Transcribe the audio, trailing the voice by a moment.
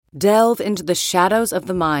Delve into the shadows of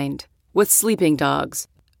the mind with Sleeping Dogs,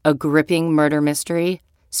 a gripping murder mystery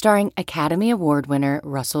starring Academy Award winner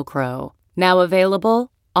Russell Crowe. Now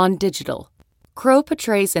available on digital. Crowe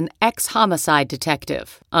portrays an ex-homicide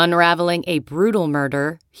detective unraveling a brutal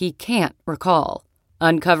murder he can't recall.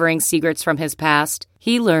 Uncovering secrets from his past,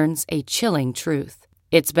 he learns a chilling truth.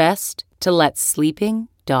 It's best to let sleeping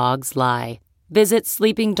dogs lie. Visit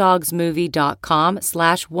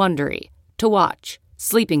sleepingdogsmovie.com/Wondery to watch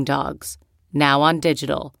Sleeping Dogs, now on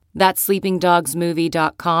digital. That's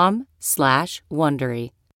sleepingdogsmovie.com/Wondery.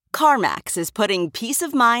 CarMax is putting peace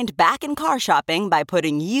of mind back in car shopping by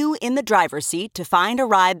putting you in the driver's seat to find a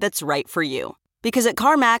ride that's right for you. Because at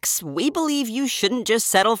CarMax, we believe you shouldn't just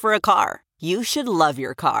settle for a car. You should love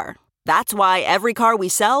your car. That's why every car we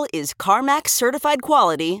sell is CarMax certified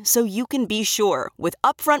quality, so you can be sure with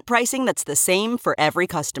upfront pricing that's the same for every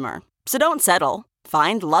customer. So don't settle.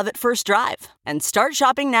 Find love at first drive and start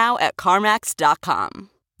shopping now at CarMax.com.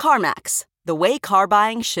 CarMax, the way car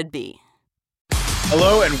buying should be.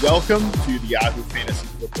 Hello and welcome to the Yahoo Fantasy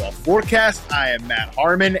Football Forecast. I am Matt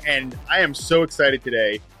Harmon, and I am so excited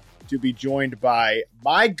today to be joined by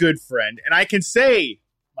my good friend, and I can say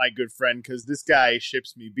my good friend because this guy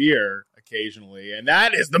ships me beer occasionally, and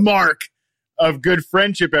that is the mark of good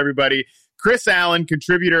friendship, everybody. Chris Allen,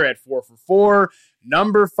 contributor at 4for4,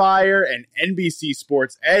 Number Fire, and NBC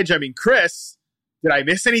Sports Edge. I mean, Chris, did I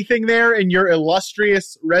miss anything there in your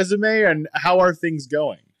illustrious resume, and how are things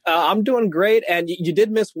going? I'm doing great, and you did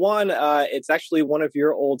miss one. It's actually one of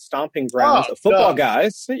your old stomping grounds, football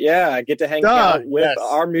guys. Yeah, I get to hang out with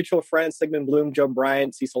our mutual friends, Sigmund Bloom, Joe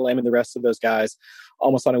Bryant, Cecil Lamb, and the rest of those guys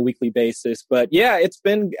almost on a weekly basis. But yeah, it's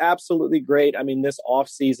been absolutely great. I mean, this off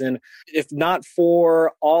season, if not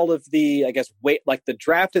for all of the, I guess, like the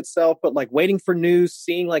draft itself, but like waiting for news,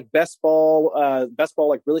 seeing like best ball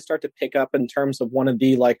like really start to pick up in terms of one of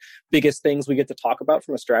the like biggest things we get to talk about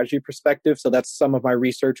from a strategy perspective. So that's some of my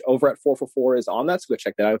research over at 4for4 is on that. So go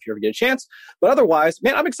check that out if you ever get a chance. But otherwise,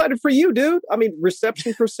 man, I'm excited for you, dude. I mean,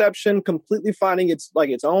 reception perception completely finding its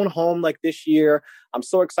own home like this year. I'm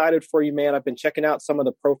so excited for you, man. I've been checking out some of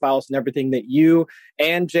the profiles and everything that you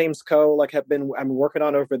and James Coe I'm working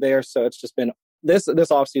on over there. So it's just been this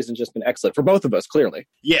offseason just been excellent for both of us, clearly.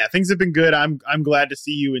 Yeah, things have been good. I'm glad to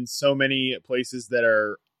see you in so many places that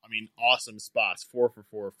are, I mean, awesome spots.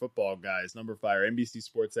 4for4, Football Guys, Number Fire, NBC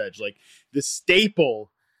Sports Edge, like the staple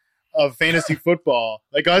of fantasy football.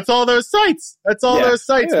 Like, it's all those sites. That's all those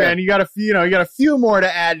sites, man. You got a few more to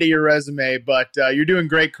add to your resume, but you're doing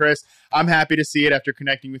great, Chris. I'm happy to see it after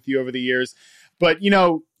connecting with you over the years. But,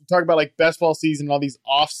 talk about like best ball season and all these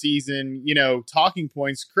off season, talking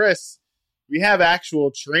points. Chris, we have actual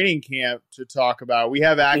training camp to talk about. We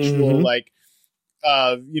have actual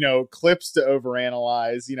clips to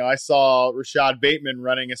overanalyze. I saw Rashad Bateman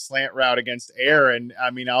running a slant route against Air, and I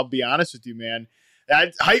mean, I'll be honest with you, man,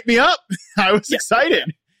 that hyped me up. I was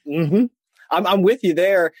excited. Mm-hmm. I'm with you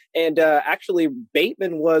there. And actually,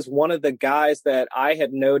 Bateman was one of the guys that I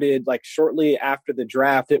had noted like shortly after the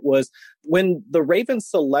draft. It was when the Ravens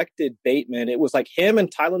selected Bateman, it was like him and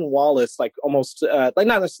Tylan Wallace, like almost like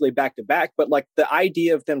not necessarily back to back, but like the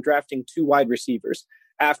idea of them drafting two wide receivers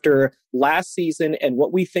after last season and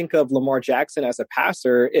what we think of Lamar Jackson as a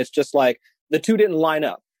passer. It's just like the two didn't line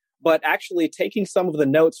up. But actually taking some of the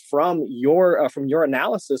notes from your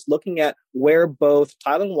analysis, looking at where both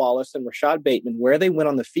Tylan Wallace and Rashad Bateman, where they went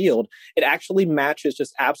on the field, it actually matches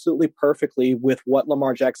just absolutely perfectly with what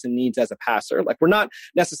Lamar Jackson needs as a passer. Like, we're not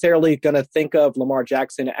necessarily going to think of Lamar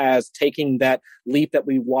Jackson as taking that leap that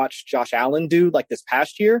we watched Josh Allen do like this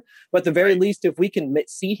past year. But at the very least, if we can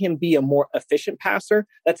see him be a more efficient passer,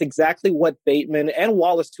 that's exactly what Bateman and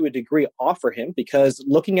Wallace to a degree offer him, because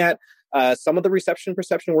looking at some of the reception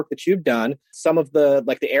perception work that you've done, some of the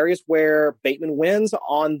areas where Bateman wins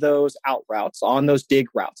on those out routes, on those dig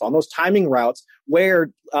routes, on those timing routes, where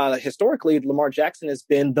historically Lamar Jackson has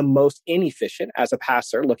been the most inefficient as a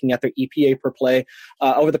passer, looking at their EPA per play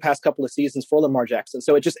over the past couple of seasons for Lamar Jackson.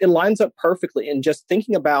 So it lines up perfectly. And just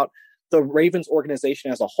thinking about the Ravens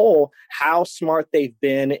organization as a whole, how smart they've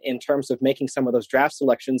been in terms of making some of those draft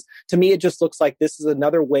selections. To me, it just looks like this is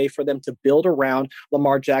another way for them to build around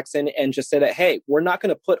Lamar Jackson and just say that, hey, we're not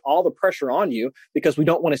going to put all the pressure on you because we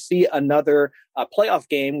don't want to see another playoff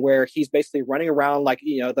game where he's basically running around like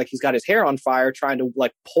he's got his hair on fire trying to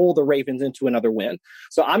like pull the Ravens into another win.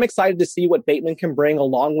 So I'm excited to see what Bateman can bring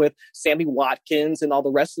along with Sammy Watkins and all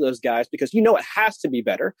the rest of those guys, because it has to be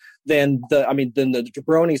better than the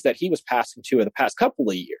jabronis that he was passing to in the past couple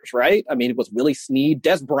of years, right? I mean, it was Willie Snead,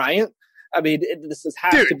 Des Bryant. I mean, this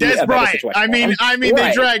has to be Des a better Bryant. situation. I mean, Right.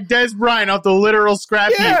 They dragged Des Bryant off the literal scrap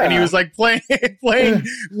heap, and he was like playing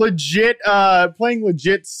legit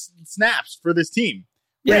snaps for this team.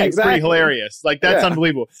 Pretty hilarious. Like, that's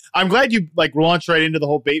unbelievable. I'm glad you like launched right into the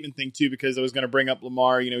whole Bateman thing too, because I was going to bring up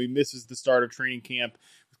Lamar. He misses the start of training camp,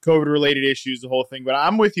 COVID related issues, the whole thing. But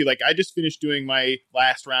I'm with you. Like, I just finished doing my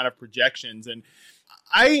last round of projections, and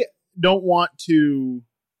I don't want to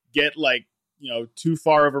get too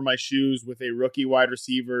far over my shoes with a rookie wide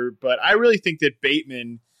receiver, but I really think that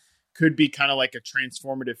Bateman could be kind of like a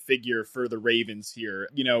transformative figure for the Ravens here.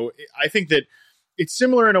 I think that it's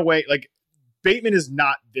similar in a way. Like, Bateman is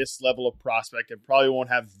not this level of prospect and probably won't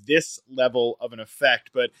have this level of an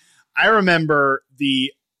effect, but I remember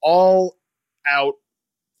the all-out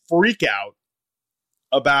freak out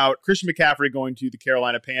about Christian McCaffrey going to the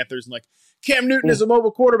Carolina Panthers and like, Cam Newton is a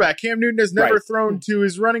mobile quarterback. Cam Newton has never thrown to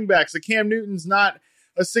his running backs. Like, Cam Newton's not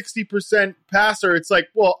a 60% passer. It's like,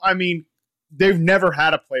 well, I mean, they've never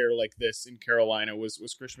had a player like this in Carolina was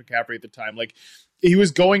Christian McCaffrey at the time. Like, he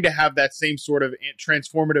was going to have that same sort of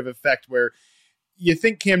transformative effect where you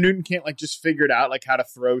think Cam Newton can't like just figure it out, like how to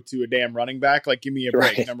throw to a damn running back. Like, give me a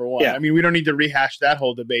break, number one. Yeah. I mean, we don't need to rehash that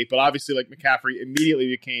whole debate, but obviously like McCaffrey immediately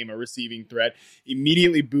became a receiving threat,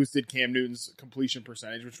 immediately boosted Cam Newton's completion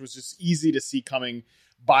percentage, which was just easy to see coming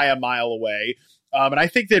by a mile away. And I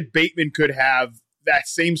think that Bateman could have that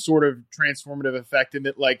same sort of transformative effect in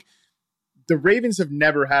that, like, the Ravens have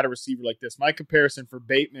never had a receiver like this. My comparison for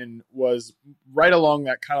Bateman was right along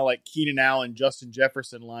that kind of like Keenan Allen, Justin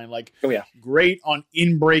Jefferson line. Like, great on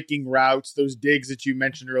in-breaking routes, those digs that you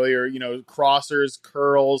mentioned earlier, crossers,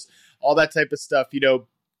 curls, all that type of stuff.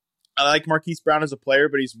 I like Marquise Brown as a player,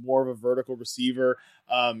 but he's more of a vertical receiver.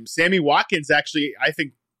 Sammy Watkins, actually, I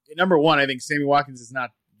think, number one, I think Sammy Watkins is not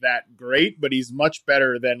that great, but he's much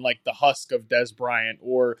better than like the husk of Des Bryant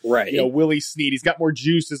or Willie Snead. He's got more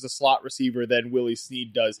juice as a slot receiver than Willie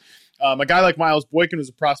Snead does. A guy like Miles Boykin was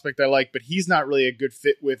a prospect I like, but he's not really a good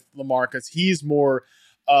fit with Lamar because he's more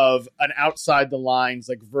of an outside the lines,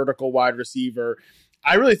 like vertical wide receiver.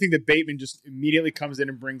 I really think that Bateman just immediately comes in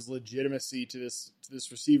and brings legitimacy to this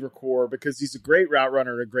receiver core because he's a great route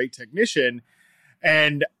runner and a great technician.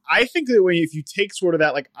 And I think that if you take sort of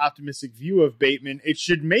that like optimistic view of Bateman, it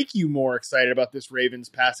should make you more excited about this Ravens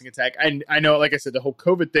passing attack. And I know, like I said, the whole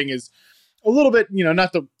COVID thing is a little bit,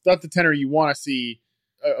 not the tenor you want to see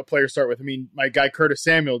a player start with. I mean, my guy Curtis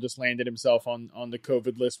Samuel just landed himself on the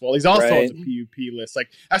COVID list. Well, he's also on the PUP list.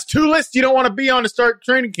 Like, that's two lists you don't want to be on to start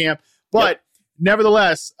training camp. But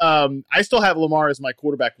nevertheless, I still have Lamar as my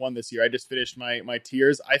quarterback one this year. I just finished my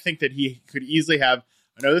tiers. I think that he could easily have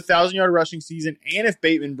another 1,000-yard rushing season, and if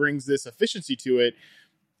Bateman brings this efficiency to it,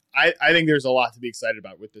 I think there's a lot to be excited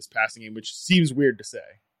about with this passing game, which seems weird to say.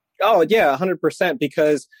 Oh, yeah, 100%,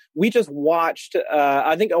 because we just watched,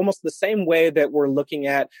 I think, almost the same way that we're looking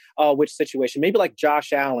at which situation, maybe like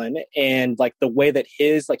Josh Allen and like the way that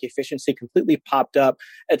his like efficiency completely popped up.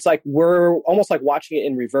 It's like we're almost like watching it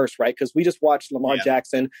in reverse, right? Because we just watched Lamar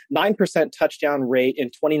Jackson, 9% touchdown rate in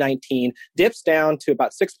 2019, dips down to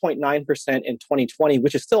about 6.9% in 2020,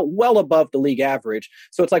 which is still well above the league average.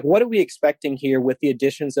 So it's like, what are we expecting here with the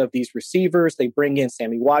additions of these receivers? They bring in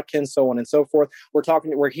Sammy Watkins, so on and so forth.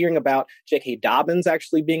 We're hearing about J.K. Dobbins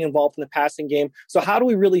actually being involved in the passing game. So how do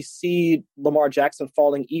we really see Lamar Jackson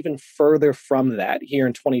falling even further from that here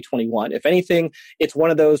in 2021? If anything, it's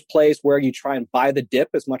one of those plays where you try and buy the dip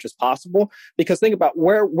as much as possible, because think about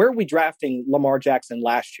where are we drafting Lamar Jackson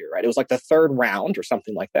last year, right? It was like the third round or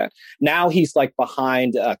something like that. Now he's like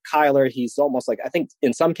behind Kyler. He's almost like, I think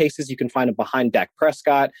in some cases you can find him behind Dak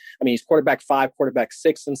Prescott. I mean, he's quarterback 5, quarterback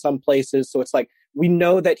 6 in some places. So it's like, we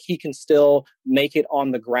know that he can still make it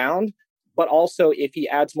on the ground, but also if he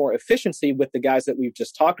adds more efficiency with the guys that we've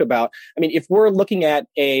just talked about. I mean, if we're looking at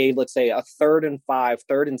let's say a 3rd and 5,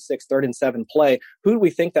 3rd and 6, 3rd and 7 play, who do we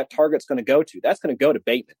think that target's going to go to? That's going to go to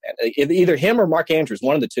Bateman. Either him or Mark Andrews,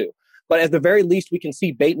 one of the two. But at the very least, we can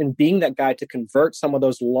see Bateman being that guy to convert some of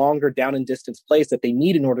those longer down and distance plays that they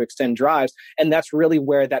need in order to extend drives. And that's really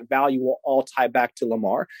where that value will all tie back to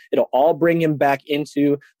Lamar. It'll all bring him back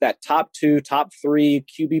into that top 2, top 3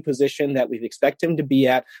 QB position that we expect him to be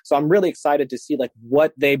at. So I'm really excited to see like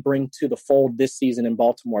what they bring to the fold this season in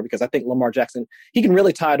Baltimore, because I think Lamar Jackson, he can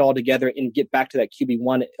really tie it all together and get back to that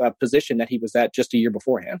QB1 position that he was at just a year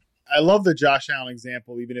beforehand. I love the Josh Allen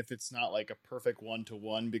example, even if it's not like a perfect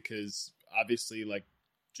 1-to-1, because obviously like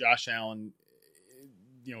Josh Allen,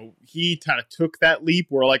 he kind of took that leap.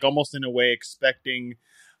 We're like almost in a way expecting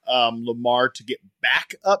Lamar to get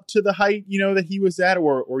back up to the height, that he was at,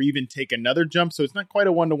 or even take another jump. So it's not quite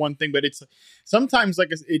a 1-to-1 thing, but it's sometimes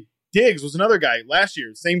like Diggs was another guy last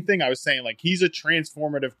year. Same thing I was saying. Like, he's a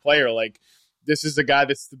transformative player. Like, this is a guy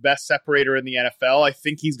that's the best separator in the NFL. I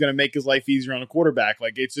think he's going to make his life easier on a quarterback.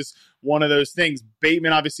 Like, it's just one of those things.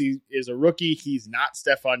 Bateman obviously is a rookie. He's not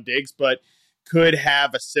Stephon Diggs, but could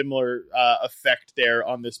have a similar effect there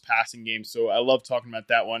on this passing game. So I love talking about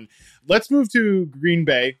that one. Let's move to Green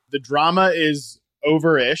Bay. The drama is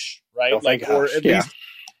over-ish, right? Oh, or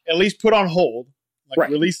at least put on hold. Like,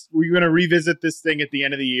 right. At least we're going to revisit this thing at the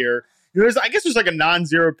end of the year. I guess there's like a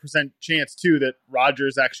non-0% chance too that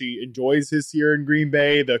Rodgers actually enjoys his year in Green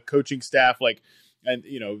Bay. The coaching staff, and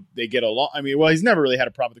they get along. I mean, well, he's never really had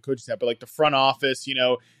a problem with the coaching staff, but like the front office,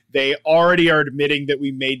 they already are admitting that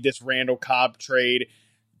we made this Randall Cobb trade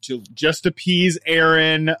to just appease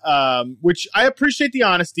Aaron, which I appreciate the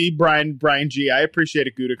honesty, Brian G. I appreciate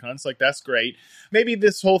it, Gutekunst. Like, that's great. Maybe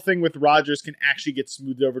this whole thing with Rodgers can actually get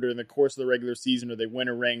smoothed over during the course of the regular season, or they win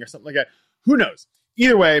a ring or something like that. Who knows?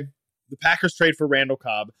 Either way, the Packers trade for Randall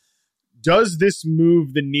Cobb. Does this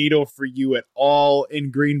move the needle for you at all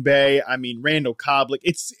in Green Bay? I mean, Randall Cobb, like,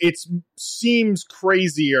 it seems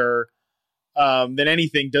crazier than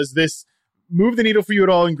anything. Does this move the needle for you at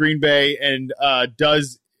all in Green Bay? And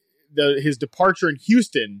does his departure in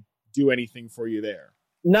Houston do anything for you there?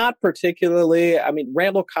 Not particularly. I mean,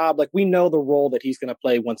 Randall Cobb, like, we know the role that he's going to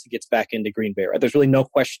play once he gets back into Green Bay, right? There's really no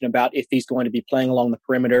question about if he's going to be playing along the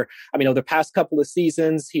perimeter. I mean, over the past couple of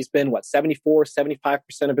seasons, he's been,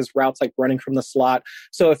 75% of his routes, like, running from the slot.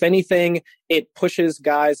 So if anything, it pushes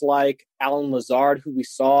guys like Allen Lazard, who we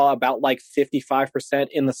saw about 55%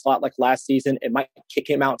 in the slot like last season. It might kick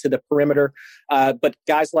him out to the perimeter. But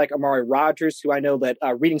guys like Amari Rodgers, who I know that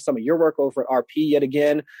reading some of your work over at RP yet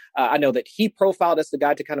again, I know that he profiled as the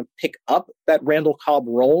guy to kind of pick up that Randall Cobb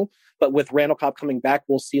role. But with Randall Cobb coming back,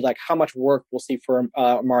 we'll see how much work we'll see for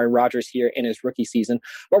Amari Rodgers here in his rookie season.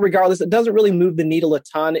 But regardless, it doesn't really move the needle a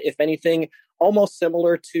ton. If anything, almost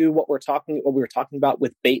similar to what we were talking about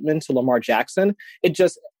with Bateman to Lamar Jackson. It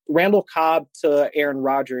just, Randall Cobb to Aaron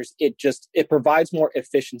Rodgers, it provides more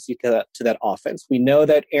efficiency to that offense. We know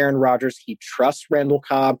that Aaron Rodgers, he trusts Randall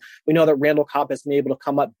Cobb. We know that Randall Cobb has been able to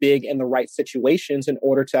come up big in the right situations in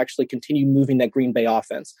order to actually continue moving that Green Bay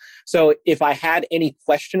offense. So if I had any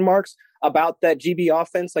question marks about that GB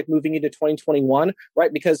offense, like moving into 2021,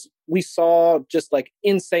 right? Because we saw just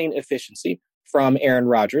insane efficiency from Aaron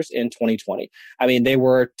Rodgers in 2020. I mean, they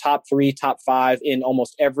were top 3, top 5 in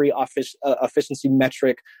almost every efficiency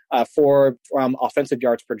metric from offensive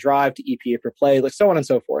yards per drive to EPA per play, so on and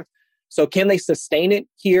so forth. So can they sustain it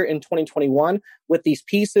here in 2021 with these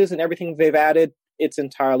pieces and everything they've added? It's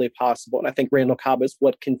entirely possible. And I think Randall Cobb is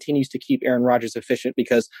what continues to keep Aaron Rodgers efficient,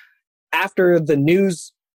 because after the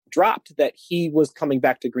news dropped that he was coming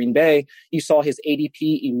back to Green Bay, you saw his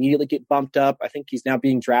ADP immediately get bumped up. I think he's now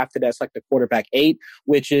being drafted as the quarterback 8,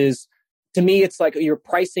 which is, to me, it's like you're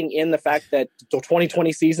pricing in the fact that the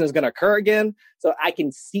 2020 season is going to occur again. So I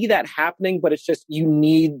can see that happening, but it's just, you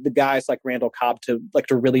need the guys like Randall Cobb to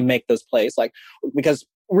really make those plays. Because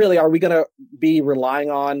really, are we going to be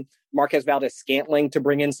relying on Marquez Valdez-Scantling to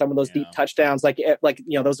bring in some of those deep touchdowns? Those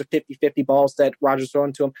are 50-50 balls that Rodgers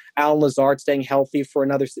throwing to him. Allen Lazard staying healthy for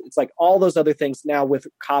another. It's like all those other things now with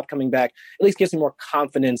Cobb coming back, at least gives me more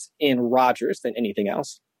confidence in Rodgers than anything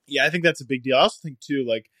else. Yeah, I think that's a big deal. I also think too,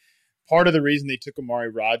 part of the reason they took Amari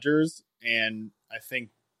Rodgers, and I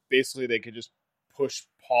think basically they could just push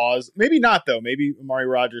pause. Maybe not, though. Maybe Amari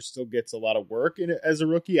Rodgers still gets a lot of work as a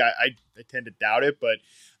rookie. I tend to doubt it, but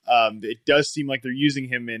it does seem like they're using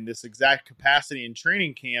him in this exact capacity in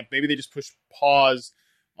training camp. Maybe they just push pause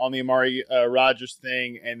on the Amari Rodgers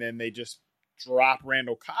thing, and then they just drop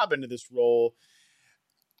Randall Cobb into this role.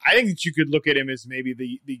 I think that you could look at him as maybe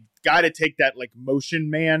the guy to take that motion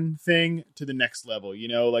man thing to the next level.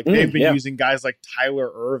 They've been using guys like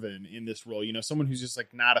Tyler Ervin in this role. Someone who's just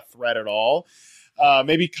not a threat at all.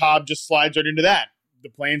 Maybe Cobb just slides right into that. The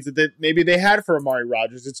plans that maybe they had for Amari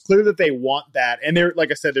Rodgers. It's clear that they want that. And there, like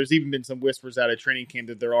I said, there's even been some whispers out of training camp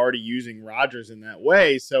that they're already using Rodgers in that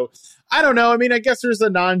way. So I don't know. I mean, I guess there's a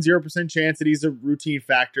non-0% chance that he's a routine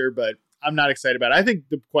factor, but I'm not excited about it. I think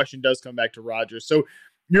the question does come back to Rodgers. So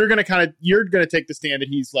you're going to take the stand that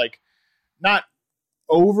he's not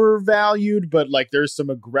overvalued, but there's some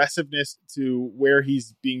aggressiveness to where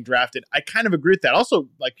he's being drafted. I kind of agree with that. Also,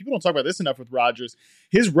 people don't talk about this enough with Rodgers.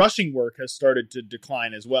 His rushing work has started to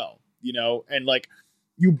decline as well, and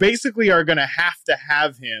you basically are going to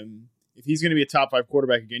have him, if he's going to be a top 5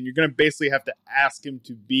 quarterback again, you're going to basically have to ask him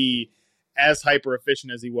to be as hyper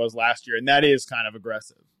efficient as he was last year. And that is kind of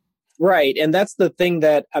aggressive. Right. And that's the thing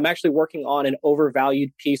that I'm actually working on an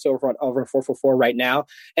overvalued piece over 444 right now.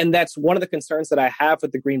 And that's one of the concerns that I have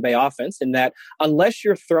with the Green Bay offense, in that unless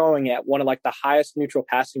you're throwing at one of like the highest neutral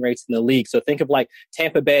passing rates in the league. So think of like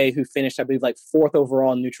Tampa Bay, who finished, I believe, like fourth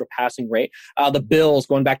overall in neutral passing rate. The Bills,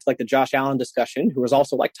 going back to like the Josh Allen discussion, who was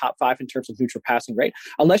also like top 5 in terms of neutral passing rate.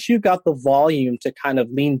 Unless you've got the volume to kind of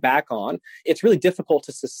lean back on, it's really difficult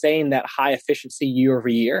to sustain that high efficiency year over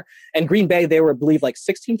year. And Green Bay, they were, I believe, like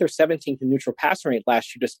 16th or 17th in neutral passing rate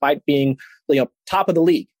last year, despite being, top of the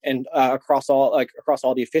league and across all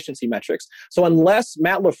the efficiency metrics. So unless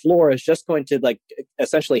Matt LaFleur is just going to like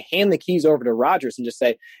essentially hand the keys over to Rodgers and just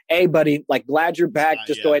say, "Hey, buddy, like glad you're back.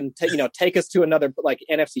 Just go ahead and take us to another like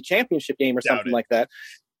NFC Championship game or something like that."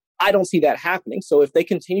 I don't see that happening. So if they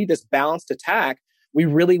continue this balanced attack, we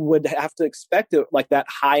really would have to expect like that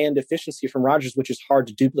high-end efficiency from Rodgers, which is hard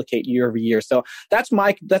to duplicate year over year. So that's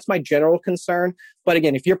my general concern. But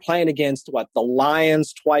again, if you're playing against the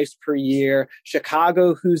Lions twice per year,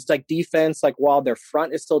 Chicago, who's like defense, like while their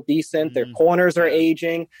front is still decent, their corners are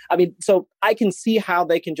aging. I mean, so I can see how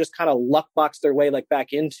they can just kind of luck box their way like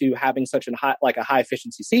back into having such a high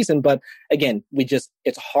efficiency season. But again,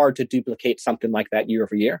 it's hard to duplicate something like that year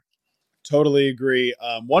over year. Totally agree.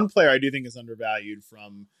 One player I do think is undervalued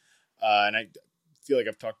from, and I feel like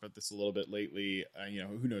I've talked about this a little bit lately.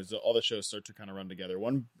 Who knows? All the shows start to kind of run together.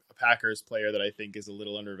 One Packers player that I think is a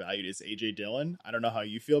little undervalued is AJ Dillon. I don't know how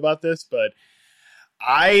you feel about this, but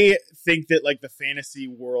I think that like the fantasy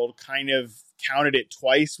world kind of counted it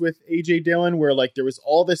twice with AJ Dillon, where like there was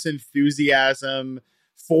all this enthusiasm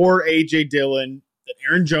for AJ Dillon that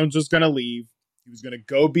Aaron Jones was going to leave. He was going to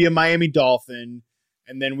go be a Miami Dolphin.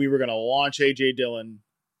 And then we were going to launch A.J. Dillon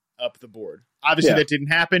up the board. Obviously, that didn't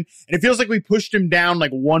happen. And it feels like we pushed him down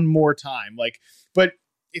like one more time. But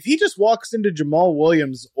if he just walks into Jamal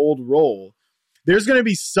Williams' old role, there's going to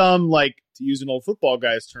be some, like, to use an old football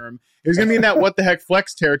guy's term, there's going to be in that what the heck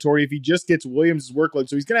flex territory if he just gets Williams' workload.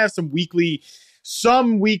 So he's going to have some weekly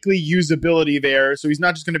usability there. So he's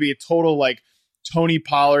not just going to be a total, like, Tony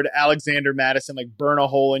Pollard, Alexander Madison, like, burn a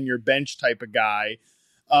hole in your bench type of guy.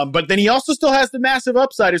 But then he also still has the massive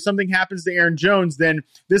upside. If something happens to Aaron Jones, then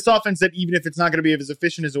this offense that even if it's not going to be as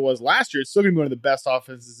efficient as it was last year, it's still going to be one of the best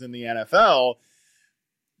offenses in the NFL.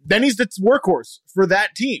 Then he's the workhorse for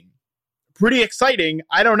that team. Pretty exciting.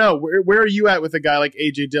 I don't know. Where are you at with a guy like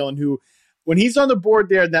A.J. Dillon, who, when he's on the board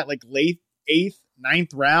there in that like late 8th,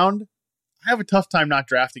 9th round, I have a tough time not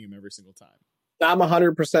drafting him every single time. I'm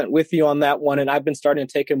 100% with you on that one. And I've been starting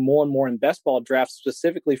to take him more and more in best ball drafts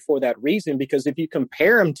specifically for that reason, because if you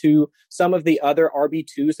compare him to some of the other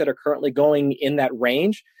RB2s that are currently going in that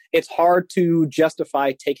range, it's hard to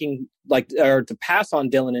justify taking or to pass on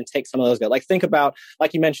Dillon and take some of those guys. Like think about,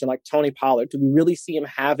 like you mentioned, like Tony Pollard. Do we really see him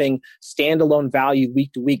having standalone value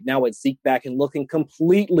week to week now with Zeke back and looking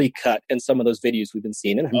completely cut in some of those videos we've been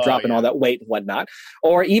seeing and him dropping all that weight and whatnot?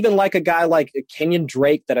 Or even like a guy like Kenyon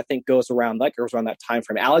Drake that I think goes around that time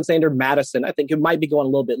frame. Alexander Madison, I think it might be going a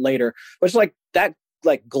little bit later, but it's like that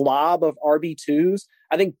like glob of RB2s.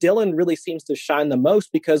 I think Dillon really seems to shine the most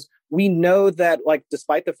because we know that, like,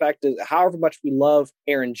 despite the fact that however much we love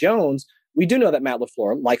Aaron Jones, we do know that Matt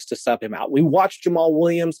LaFleur likes to sub him out. We watched Jamal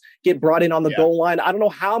Williams get brought in on the goal line. I don't know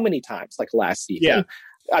how many times, like last season. Yeah.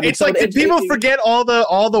 I mean, it's like, did people forget all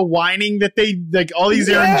the whining that they, like, all these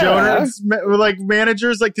Aaron Jones like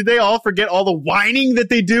managers, like, did they all forget all the whining that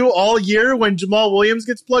they do all year when Jamal Williams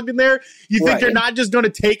gets plugged in there? You think they're not just going to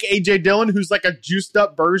take A.J. Dillon, who's like a juiced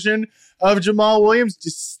up version of Jamal Williams,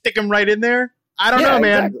 just stick him right in there? I don't know,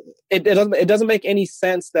 man. Exactly. It doesn't make any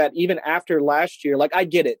sense that even after last year, like, I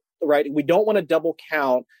get it, right? We don't want to double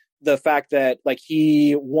count the fact that, like,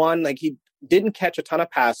 he didn't catch a ton of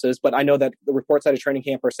passes, but I know that the reports out of training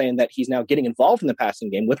camp are saying that he's now getting involved in the passing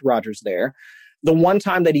game with Rodgers there. The one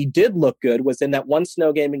time that he did look good was in that one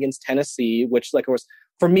snow game against Tennessee, which, like, was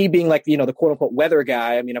for me being like, the quote unquote weather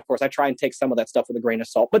guy. I mean, of course I try and take some of that stuff with a grain of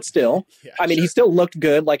salt, but still, he still looked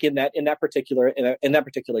good, like in that particular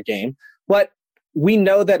game. But we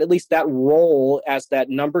know that at least that role as that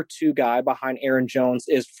number 2 guy behind Aaron Jones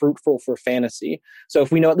is fruitful for fantasy. So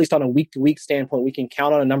if we know, at least on a week-to-week standpoint, we can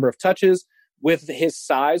count on a number of touches. With his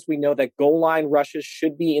size, we know that goal line rushes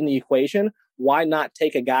should be in the equation. Why not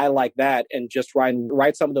take a guy like that and just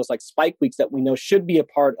ride some of those like spike weeks that we know should be a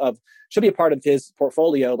part of his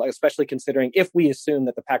portfolio, like, especially considering if we assume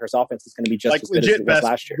that the Packers offense is going to be just like as good as it was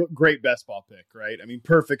last year. Great best ball pick, right? I mean,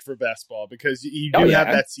 perfect for best ball because you do have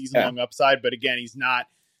that season-long upside, but again, he's not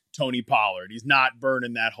Tony Pollard. He's not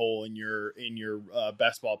burning that hole in your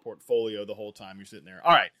best ball portfolio the whole time you're sitting there.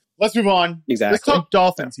 All right, Let's move on. Exactly. Let's talk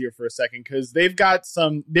Dolphins here for a second, because they've got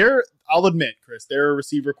some. I'll admit, Chris, they're a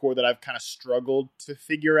receiver core that I've kind of struggled to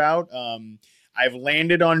figure out. I've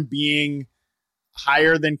landed on being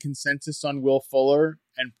higher than consensus on Will Fuller,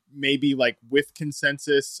 and maybe like with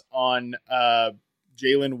consensus on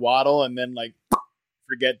Jalen Waddle, and then like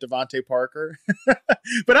forget Devontae Parker.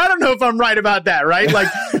 But I don't know if I'm right about that, right?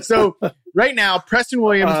 Like, so right now, Preston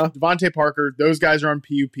Williams, Devontae Parker, those guys are on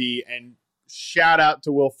PUP, and shout out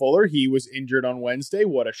to Will Fuller. He was injured on Wednesday.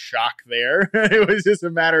 What a shock there. It was just a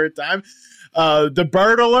matter of time. The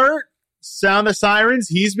bird alert, sound the sirens.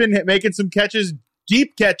 He's been making some catches,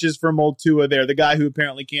 deep catches from old Tua there, the guy who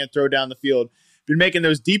apparently can't throw down the field. Been making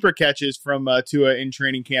those deeper catches from Tua in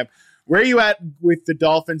training camp. Where are you at with the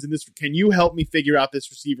Dolphins in this? Can you help me figure out this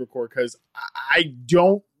receiver core? Because I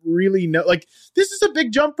don't really know. Like, this is a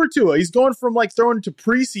big jump for Tua. He's going from like throwing to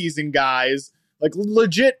preseason guys, like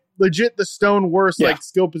legit the stone worst like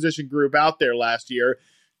skill position group out there last year,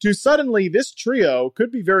 to suddenly this trio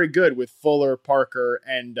could be very good with Fuller, Parker,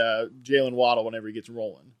 and Jalen Waddle whenever he gets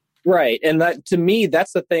rolling. Right. And that, to me,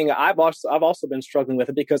 that's the thing I've also been struggling with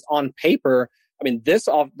it, because on paper, I mean, this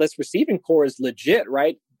receiving core is legit,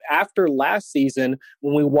 right? After last season,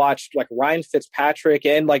 when we watched like Ryan Fitzpatrick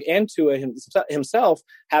and Tua himself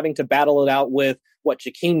having to battle it out with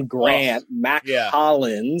Jakeem Grant, Mac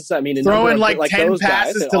Hollins. I mean, throwing like 10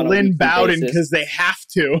 passes to Lynn Bowden because they have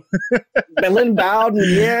to. Lynn Bowden,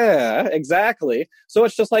 yeah, exactly. So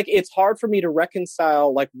it's just like, it's hard for me to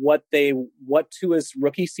reconcile like what Tua's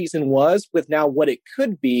rookie season was with now what it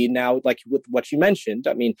could be now, like with what you mentioned.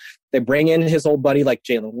 I mean, they bring in his old buddy like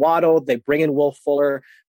Jalen Waddle, they bring in Will Fuller.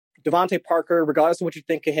 Devontae Parker, regardless of what you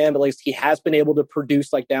think of him, at least he has been able to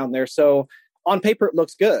produce like down there. So on paper, it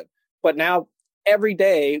looks good. But now every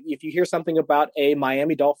day, if you hear something about a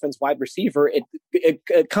Miami Dolphins wide receiver,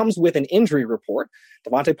 it comes with an injury report.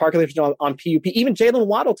 Devontae Parker on PUP. Even Jalen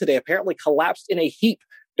Waddle today apparently collapsed in a heap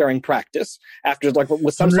during practice after like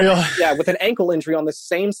with with an ankle injury on the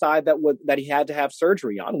same side that he had to have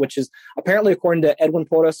surgery on, which is apparently, according to Edwin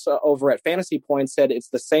Porras over at Fantasy Points, said it's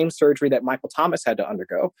the same surgery that Michael Thomas had to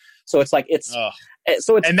undergo. So it's like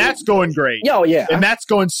and that's going great. Oh yeah, and that's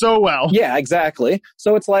going so well. Yeah, exactly.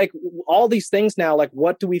 So it's like all these things now. Like,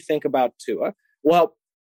 what do we think about Tua? Well,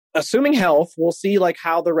 assuming health, we'll see like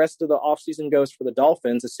how the rest of the offseason goes for the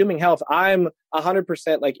Dolphins. Assuming health, I'm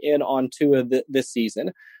 100% like in on Tua this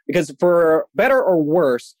season, because for better or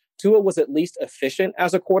worse, Tua was at least efficient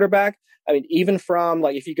as a quarterback. I mean, even from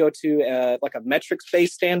like, if you go to like a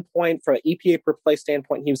metrics-based standpoint, from an EPA per play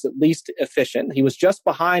standpoint, he was at least efficient. He was just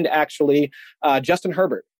behind actually Justin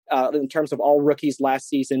Herbert. In terms of all rookies last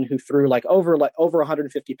season who threw like over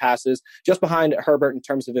 150 passes, just behind Herbert in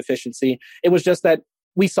terms of efficiency. It was just that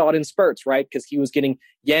we saw it in spurts, right? Because he was getting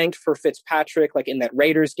yanked for Fitzpatrick, like in that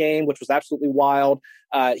Raiders game, which was absolutely wild.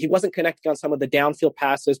 He wasn't connecting on some of the downfield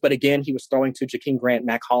passes, but again, he was throwing to Jakeem Grant,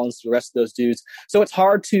 Mac Hollins, the rest of those dudes. So it's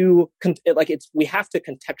hard to we have to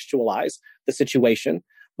contextualize the situation.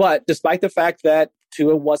 But despite the fact that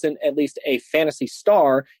Tua wasn't at least a fantasy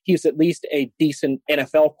star, he was at least a decent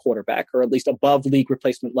NFL quarterback, or at least above league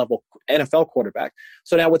replacement level NFL quarterback.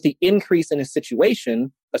 So now with the increase in his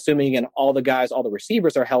situation, assuming again all the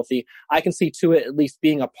receivers are healthy, I can see Tua at least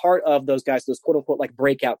being a part of those guys, those quote unquote like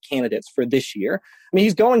breakout candidates for this year. I mean,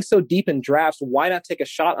 he's going so deep in drafts. Why not take a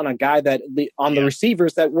shot on a guy that on the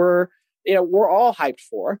receivers that we're all hyped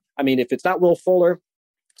for? I mean, if it's not Will Fuller,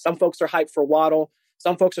 some folks are hyped for Waddle.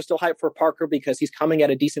 Some folks are still hyped for Parker because he's coming at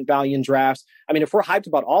a decent value in drafts. I mean, if we're hyped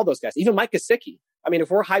about all those guys, even Mike Gesicki, I mean, if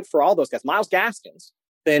we're hyped for all those guys, Myles Gaskins,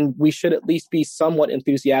 then we should at least be somewhat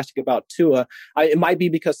enthusiastic about Tua. It might be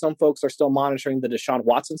because some folks are still monitoring the Deshaun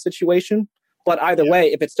Watson situation. But either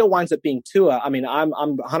way, if it still winds up being Tua, I mean, I'm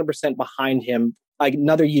 100% behind him, like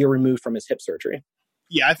another year removed from his hip surgery.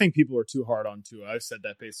 Yeah, I think people are too hard on Tua. I've said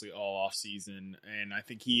that basically all offseason, and I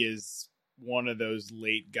think he is one of those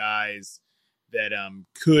late guys that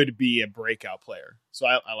could be a breakout player. So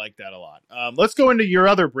I like that a lot. Let's go into your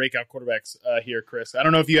other breakout quarterbacks here, Chris. I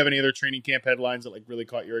don't know if you have any other training camp headlines that like really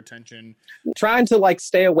caught your attention. I'm trying to like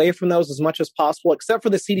stay away from those as much as possible, except for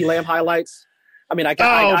the CeeDee Lamb highlights. I mean, I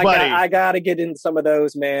got to get into some of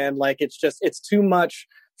those, man. Like, it's too much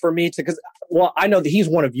for me to, because, well, I know that he's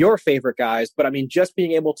one of your favorite guys, but I mean, just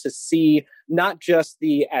being able to see not just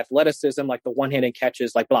the athleticism, like the one-handed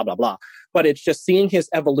catches, like blah, blah, blah, but it's just seeing his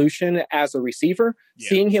evolution as a receiver,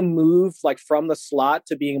 seeing him move like from the slot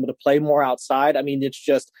to being able to play more outside. I mean, it's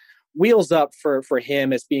just wheels up for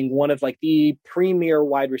him as being one of like the premier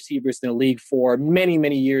wide receivers in the league for many,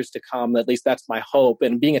 many years to come. At least that's my hope.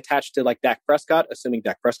 And being attached to like Dak Prescott, assuming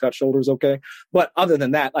Dak Prescott's shoulder's okay. But other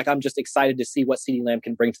than that, like I'm just excited to see what CeeDee Lamb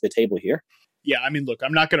can bring to the table here. Yeah, I mean, look,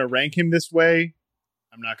 I'm not going to rank him this way.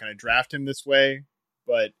 I'm not going to draft him this way,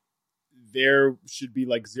 but there should be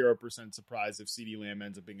like 0% surprise if CeeDee Lamb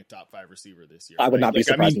ends up being a top 5 receiver this year. I would not be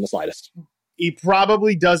surprised in the slightest. He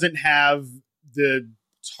probably doesn't have the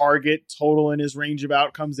target total in his range of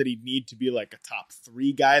outcomes that he'd need to be like a top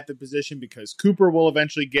 3 guy at the position, because Cooper will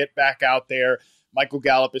eventually get back out there. Michael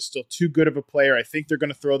Gallup is still too good of a player. I think they're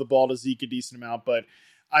going to throw the ball to Zeke a decent amount, but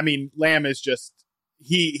I mean, Lamb is just,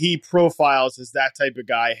 he profiles as that type of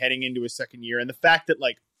guy heading into his second year. And the fact that,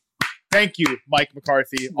 like, thank you, Mike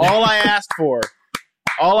McCarthy. All I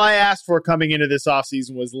asked for coming into this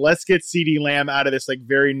offseason was let's get CeeDee Lamb out of this like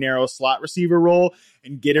very narrow slot receiver role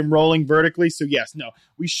and get him rolling vertically. So yes, no,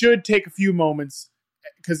 we should take a few moments,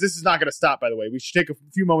 because this is not going to stop, by the way. We should take a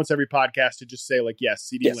few moments every podcast to just say like,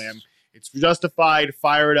 yes, CeeDee Lamb, it's justified.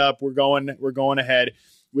 Fire it up. We're going ahead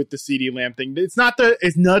with the CeeDee Lamb thing. It's not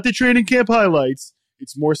the training camp highlights.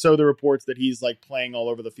 It's more so the reports that he's like playing all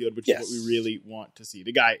over the field, which is what we really want to see.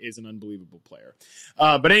 The guy is an unbelievable player.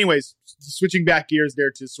 But anyways, switching back gears there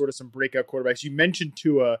to sort of some breakout quarterbacks. You mentioned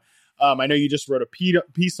Tua. I know you just wrote a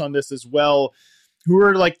piece on this as well. Who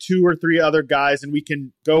are like 2 or 3 other guys, and we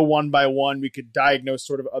can go one by one. We could diagnose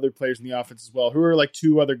sort of other players in the offense as well. Who are like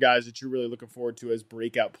 2 other guys that you're really looking forward to as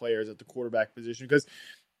breakout players at the quarterback position? Because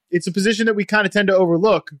it's a position that we kind of tend to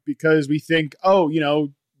overlook because we think, oh, you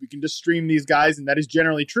know, we can just stream these guys, and that is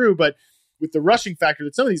generally true. But with the rushing factor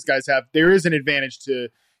that some of these guys have, there is an advantage to,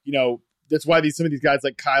 you know, that's why some of these guys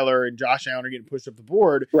like Kyler and Josh Allen are getting pushed up the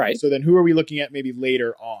board. Right. So then who are we looking at maybe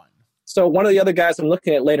later on? So one of the other guys I'm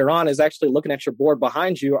looking at later on is actually looking at your board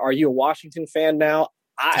behind you. Are you a Washington fan now?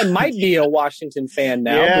 I might be a Washington fan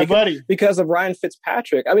now because of Ryan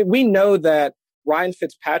Fitzpatrick. I mean, we know that Ryan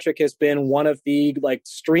Fitzpatrick has been one of the like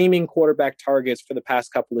streaming quarterback targets for the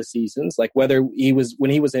past couple of seasons. Like whether when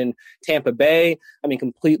he was in Tampa Bay, I mean,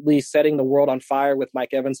 completely setting the world on fire with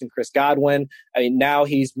Mike Evans and Chris Godwin. I mean, now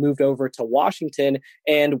he's moved over to Washington.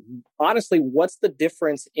 And honestly, what's the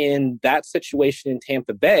difference in that situation in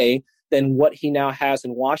Tampa Bay than what he now has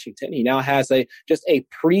in Washington? He now has just a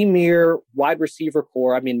premier wide receiver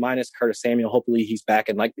core. I mean, minus Curtis Samuel. Hopefully he's back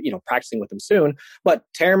and practicing with him soon. But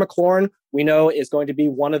Terry McLaurin, we know, is going to be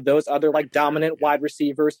one of those other like dominant wide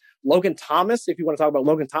receivers. Logan Thomas, if you want to talk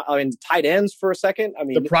about tight ends for a second. I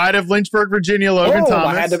mean, the pride of Lynchburg, Virginia, Logan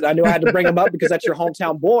Thomas. I knew I had to bring him up because that's your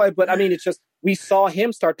hometown boy. But I mean, it's just, we saw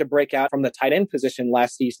him start to break out from the tight end position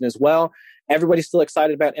last season as well. Everybody's still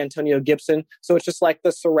excited about Antonio Gibson. So it's just like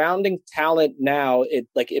the surrounding talent now, it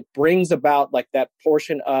brings about like that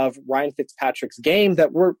portion of Ryan Fitzpatrick's game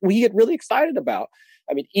that we get really excited about.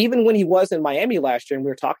 I mean, even when he was in Miami last year and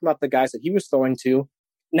we were talking about the guys that he was throwing to,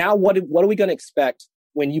 now what are we going to expect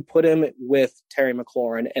when you put him with Terry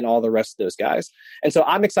McLaurin and all the rest of those guys? And so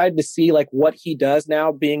I'm excited to see like what he does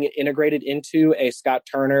now being integrated into a Scott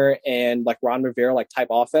Turner and like Ron Rivera like type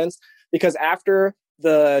offense, because after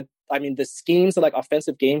the schemes of like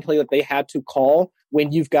offensive gameplay that they had to call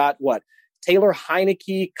when you've got Taylor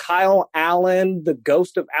Heineke, Kyle Allen, the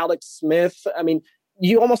ghost of Alex Smith. I mean,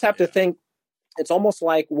 you almost have to think it's almost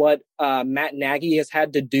like what Matt Nagy has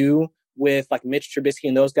had to do with like Mitch Trubisky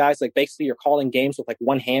and those guys. Like basically you're calling games with like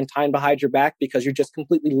one hand tied behind your back because you're just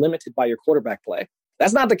completely limited by your quarterback play.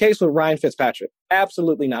 That's not the case with Ryan Fitzpatrick.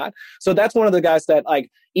 Absolutely not. So that's one of the guys that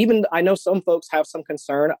even I know some folks have some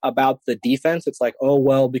concern about the defense. It's like, oh,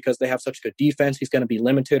 well, because they have such good defense, he's going to be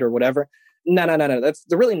limited or whatever. No. That's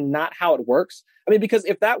really not how it works. I mean, because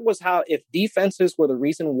if defenses were the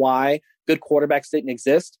reason why good quarterbacks didn't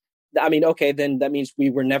exist, I mean, okay, then that means we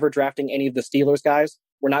were never drafting any of the Steelers guys.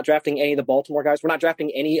 We're not drafting any of the Baltimore guys. We're not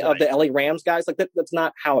drafting any of the LA Rams guys. Like that's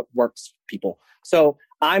not how it works, people. So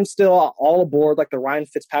I'm still all aboard like the Ryan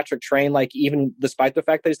Fitzpatrick train, like even despite the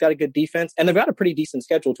fact that he's got a good defense, and they've got a pretty decent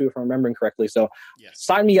schedule too, if I'm remembering correctly. So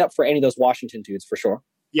sign me up for any of those Washington dudes for sure.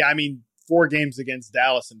 Yeah, I mean, 4 games against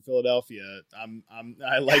Dallas and Philadelphia.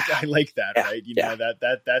 I like that, right? You know,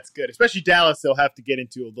 that's good. Especially Dallas, they'll have to get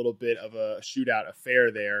into a little bit of a shootout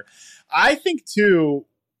affair there. I think too,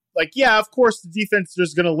 of course the defense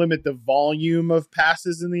is going to limit the volume of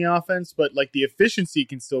passes in the offense, but like the efficiency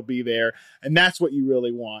can still be there. And that's what you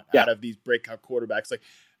really want out of these breakout quarterbacks. Like,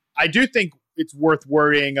 I do think it's worth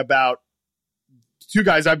worrying about 2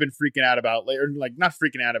 guys I've been freaking out about, or like not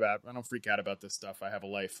freaking out about. I don't freak out about this stuff. I have a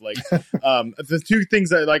life. Like the 2 things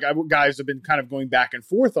that guys have been kind of going back and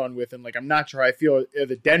forth on with, and like I'm not sure how I feel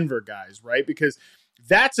the Denver guys, right? Because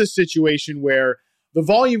that's a situation where the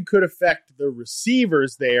volume could affect the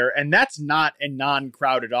receivers there, and that's not a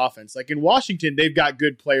non-crowded offense. Like in Washington, they've got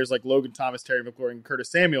good players like Logan Thomas, Terry McLaurin, and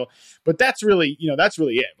Curtis Samuel, but that's really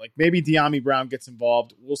it. Like maybe De'Ami Brown gets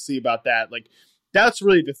involved. We'll see about that. Like that's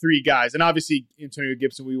really the three guys. And obviously Antonio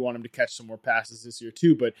Gibson, we want him to catch some more passes this year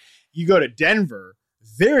too, but you go to Denver,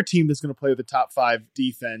 they're a team that's going to play with the top 5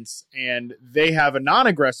 defense, and they have a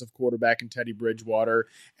non-aggressive quarterback in Teddy Bridgewater.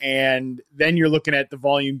 And then you're looking at the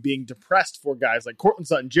volume being depressed for guys like Cortland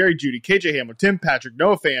Sutton, Jerry Jeudy, KJ Hamler, Tim Patrick,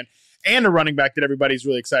 Noah Fant, and a running back that everybody's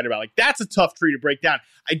really excited about. Like that's a tough tree to break down.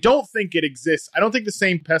 I don't think it exists. I don't think the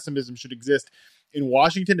same pessimism should exist in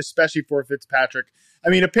Washington, especially for Fitzpatrick. I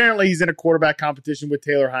mean, apparently he's in a quarterback competition with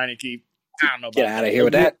Taylor Heineke. I don't know about Get out of here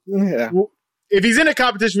with that. Yeah. If he's in a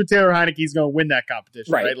competition with Taylor Heineke, he's going to win that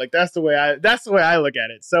competition, right? Like that's the way I look at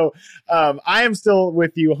it. So I am still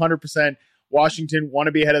with you 100%. Washington want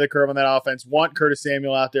to be ahead of the curve on that offense. Want Curtis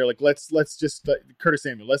Samuel out there. Like let's just Curtis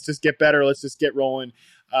Samuel. Let's just get better. Let's just get rolling.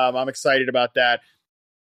 I'm excited about that.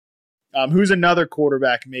 Who's another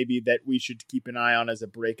quarterback maybe that we should keep an eye on as a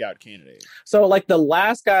breakout candidate? So like the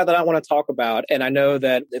last guy that I want to talk about, and I know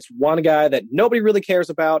that it's one guy that nobody really cares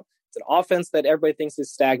about. It's an offense that everybody thinks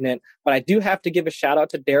is stagnant, but I do have to give a shout out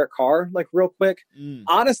to Derek Carr, like real quick.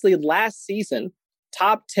 Honestly, last season,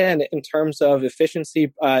 top 10 in terms of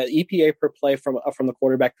efficiency, EPA per play from the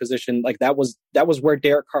quarterback position. Like that was where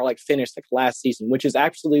Derek Carr like finished like last season, which is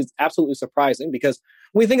absolutely surprising because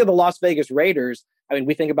when we think of the Las Vegas Raiders, I mean,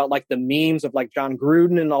 we think about like the memes of like John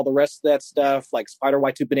Gruden and all the rest of that stuff, like Spider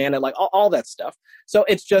Y2 Banana, like all that stuff. So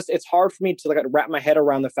it's hard for me to like wrap my head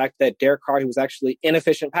around the fact that Derek Carr, he was actually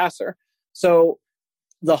inefficient passer. So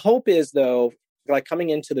the hope is though, like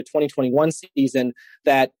coming into the 2021 season,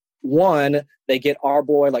 that one, they get our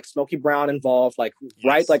boy like Smokey Brown involved, like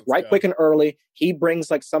right quick and early. He brings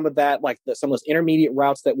like some of that, like some of those intermediate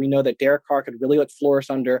routes that we know that Derek Carr could really like flourish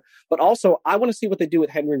under. But also, I want to see what they do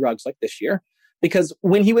with Henry Ruggs like this year. Because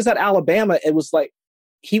when he was at Alabama, it was like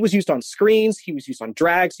he was used on screens, he was used on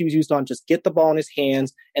drags, he was used on just get the ball in his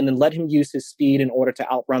hands and then let him use his speed in order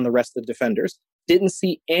to outrun the rest of the defenders. Didn't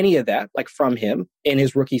see any of that like from him in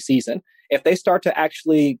his rookie season. If they start to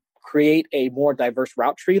actually create a more diverse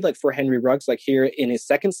route tree like for Henry Ruggs like here in his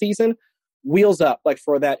second season, wheels up like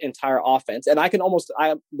for that entire offense. And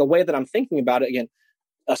the way that I'm thinking about it, again,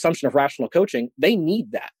 assumption of rational coaching, they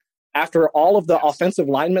need that. After all of the offensive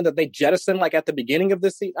linemen that they jettisoned like at the beginning of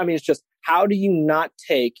this season, I mean, it's just how do you not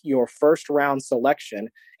take your first round selection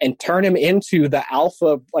and turn him into the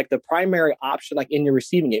alpha, like the primary option, like in your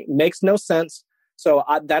receiving game? It makes no sense. So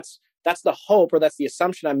that's the hope, or that's the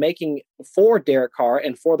assumption I'm making for Derek Carr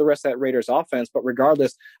and for the rest of that Raiders offense. But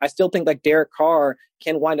regardless, I still think like Derek Carr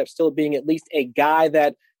can wind up still being at least a guy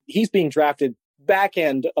that he's being drafted back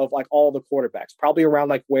end of like all the quarterbacks, probably around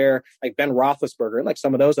like where like Ben Roethlisberger and like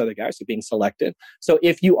some of those other guys are being selected. So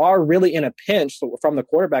if you are really in a pinch from the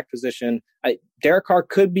quarterback position, Derek Carr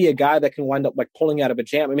could be a guy that can wind up like pulling out of a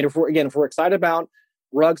jam. I mean, if we're excited about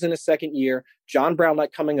Ruggs in his second year, John Brown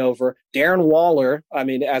like coming over, Darren Waller, I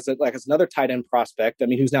mean, as another tight end prospect, I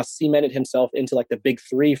mean, who's now cemented himself into like the big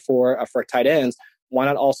three for tight ends. Why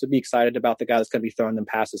not also be excited about the guy that's going to be throwing them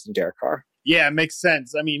passes in Derek Carr? Yeah, it makes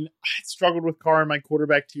sense. I mean, I struggled with Carr in my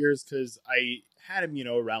quarterback tiers because I had him,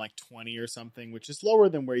 around like 20 or something, which is lower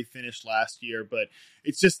than where he finished last year. But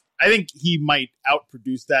it's just, I think he might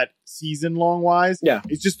outproduce that season long wise. Yeah.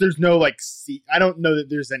 It's just, there's no I don't know that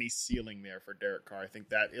there's any ceiling there for Derek Carr. I think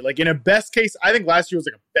that like in a best case, I think last year was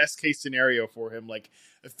like a best case scenario for him, like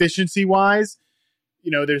efficiency wise.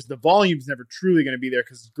 There's the volume's never truly going to be there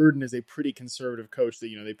because Gruden is a pretty conservative coach that,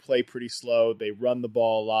 they play pretty slow. They run the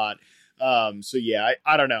ball a lot. So yeah,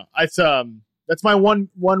 I don't know. It's, that's my one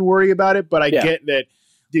worry about it, but I get that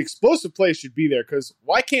the explosive play should be there because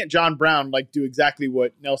why can't John Brown like do exactly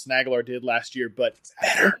what Nelson Aguilar did last year, but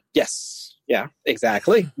better? Yes. Yeah,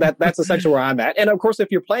 exactly. That's essentially where I'm at. And of course, if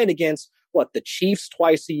you're playing against the Chiefs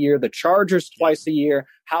twice a year, the Chargers twice a year,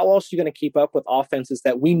 how else are you going to keep up with offenses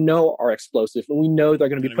that we know are explosive and we know they're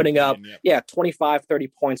going to be putting up 25,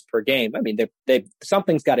 30 points per game? I mean, they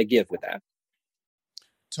something's got to give with that.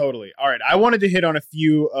 Totally. All right. I wanted to hit on a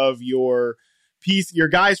few of your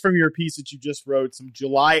guys from your piece that you just wrote, some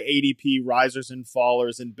July ADP risers and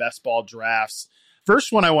fallers and best ball drafts.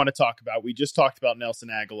 First one I want to talk about, we just talked about Nelson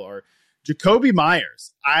Aguilar. Jakobi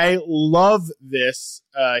Meyers. I love this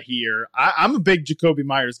here. I'm a big Jakobi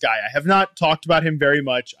Meyers guy. I have not talked about him very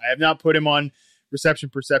much. I have not put him on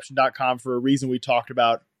receptionperception.com for a reason we talked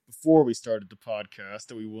about before we started the podcast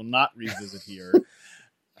that we will not revisit here.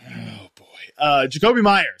 Oh, boy. Jakobi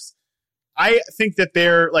Meyers. I think that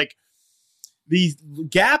the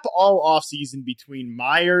gap all offseason between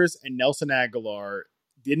Myers and Nelson Aguilar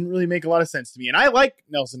didn't really make a lot of sense to me. And I like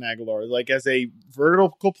Nelson Aguilar. Like, as a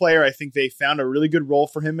vertical player, I think they found a really good role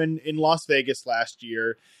for him in Las Vegas last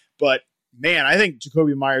year. But, man, I think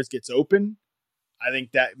Jakobi Meyers gets open. I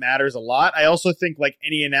think that matters a lot. I also think, like,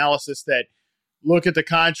 any analysis that look at the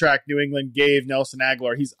contract New England gave Nelson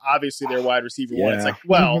Aguilar, he's obviously their wide receiver one. It's like,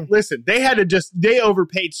 well, listen, they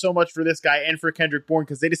overpaid so much for this guy and for Kendrick Bourne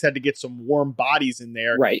because they just had to get some warm bodies in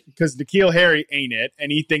there. Right. Because N'Keal Harry ain't it,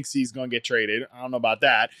 and he thinks he's going to get traded. I don't know about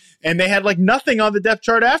that. And they had, like, nothing on the depth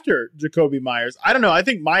chart after Jakobi Meyers. I don't know. I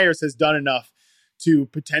think Meyers has done enough to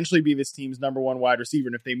potentially be this team's number one wide receiver.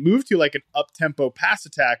 And if they move to, like, an up-tempo pass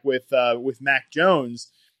attack with Mac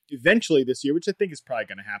Jones eventually this year, which I think is probably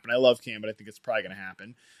going to happen. I love Cam, but I think it's probably going to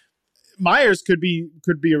happen. Meyers could be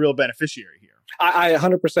a real beneficiary here. I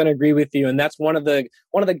 100% agree with you, and that's one of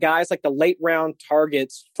the guys, like the late round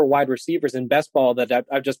targets for wide receivers in best ball that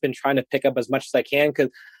I've just been trying to pick up as much as I can, because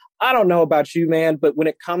I don't know about you, man, but when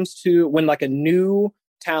it comes to when like a new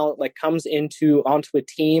talent like comes onto a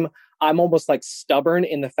team, I'm almost like stubborn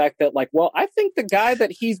in the fact that, like, well, I think the guy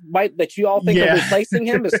that you all think of replacing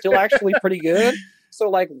him is still actually pretty good. So,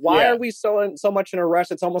 like, why are we so much in a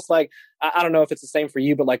rush? It's almost like, I don't know if it's the same for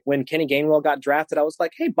you, but, like, when Kenny Gainwell got drafted, I was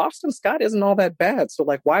like, hey, Boston Scott isn't all that bad. So,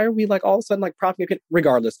 like, why are we, like, all of a sudden, like, propping it?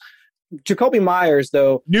 Regardless. Jakobi Meyers,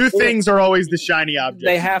 though. New things are always the shiny object.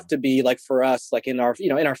 They have to be, like, for us, like, in our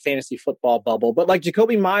fantasy football bubble. But, like,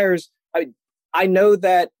 Jakobi Meyers, I know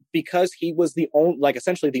that because he was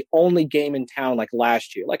essentially the only game in town, like,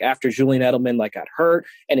 last year, like, after Julian Edelman, like, got hurt,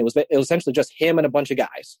 and it was essentially just him and a bunch of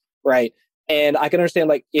guys, right? And I can understand,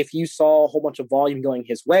 like, if you saw a whole bunch of volume going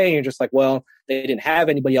his way and you're just like, well, they didn't have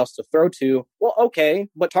anybody else to throw to. Well, okay,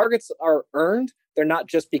 but targets are earned. They're not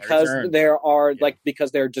just because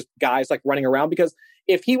because they're just guys like running around. Because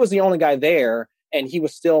if he was the only guy there and he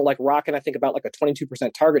was still like rocking, I think about like a 22%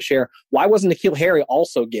 target share, why wasn't N'Keal Harry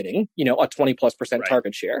also getting, a 20+%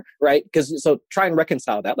 target share, right? Because so try and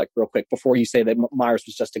reconcile that like real quick before you say that Meyers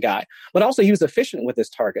was just a guy. But also he was efficient with his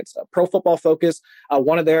targets. Pro Football Focus,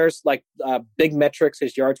 one of theirs like big metrics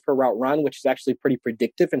is yards per route run, which is actually pretty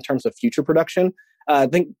predictive in terms of future production. I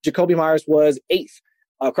think Jakobi Meyers was 8th.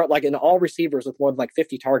 Like in all receivers with more than like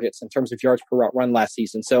 50 targets in terms of yards per route run last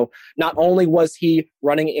season. So not only was he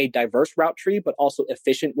running a diverse route tree, but also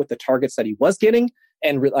efficient with the targets that he was getting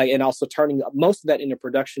and also turning most of that into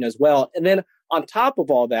production as well. And then on top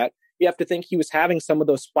of all that, you have to think he was having some of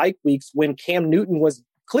those spike weeks when Cam Newton was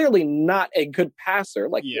clearly not a good passer.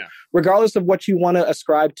 Regardless of what you want to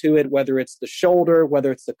ascribe to it, whether it's the shoulder,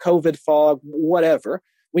 whether it's the COVID fog, whatever,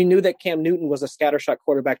 we knew that Cam Newton was a scattershot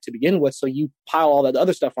quarterback to begin with, so you pile all that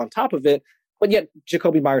other stuff on top of it, but yet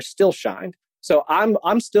Jakobi Meyers still shined. So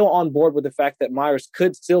I'm still on board with the fact that Meyers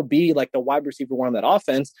could still be like the wide receiver one on that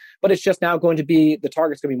offense, but it's just now going to be, the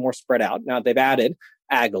target's going to be more spread out. Now they've added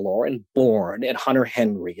Aguilar and Bourne and Hunter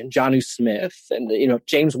Henry and Jonnu Smith and,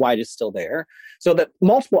 James White is still there. So that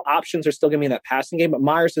multiple options are still going to be in that passing game, but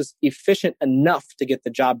Meyers is efficient enough to get the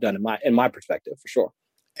job done in my perspective, for sure.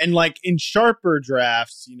 And like in sharper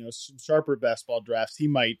drafts, sharper best ball drafts, he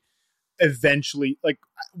might eventually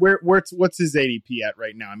what's his ADP at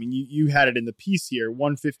right now? I mean, you had it in the piece here,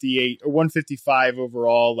 158 or 155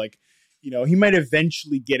 overall. Like, he might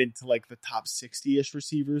eventually get into like the top 60-ish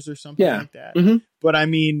receivers or something like that. Mm-hmm. But I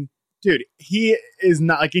mean, dude, he is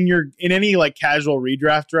not like in any like casual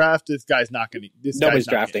redraft draft. This guy's not going to. Nobody's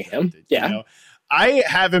drafting him. Yeah, I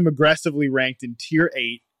have him aggressively ranked in tier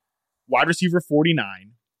 8, wide receiver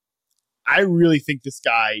 49. I really think this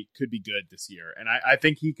guy could be good this year. And I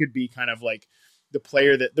think he could be kind of like the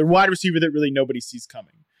wide receiver that really nobody sees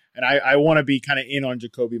coming. And I want to be kind of in on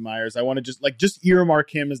Jakobi Meyers. I want to just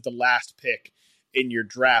earmark him as the last pick in your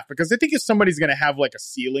draft, because I think if somebody's going to have like a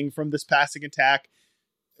ceiling from this passing attack,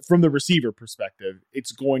 from the receiver perspective,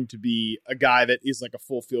 it's going to be a guy that is like a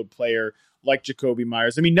full field player like Jakobi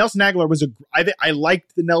Meyers. I mean, Nelson Aguilar I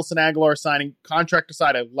liked the Nelson Aguilar signing, contract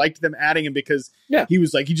aside. I liked them adding him because he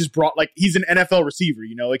was like, he just brought like, he's an NFL receiver,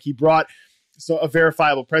 like he brought a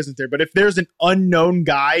verifiable presence there. But if there's an unknown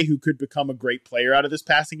guy who could become a great player out of this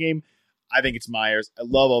passing game, I think it's Meyers. I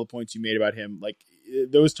love all the points you made about him. Like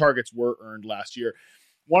those targets were earned last year.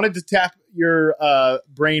 Wanted to tap your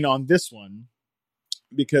brain on this one,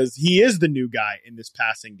 because he is the new guy in this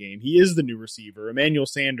passing game. He is the new receiver. Emmanuel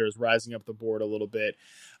Sanders rising up the board a little bit.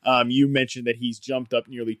 You mentioned that he's jumped up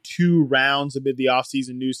nearly 2 rounds amid the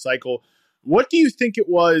offseason news cycle. What do you think it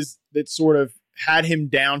was that sort of had him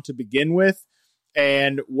down to begin with?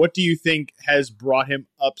 And what do you think has brought him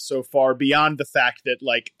up so far beyond the fact that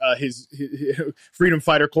like his freedom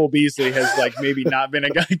fighter Cole Beasley has like maybe not been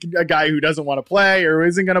a guy who doesn't want to play or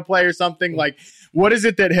isn't going to play or something? Like, what is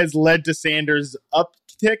it that has led to Sanders'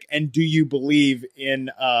 uptick? And do you believe in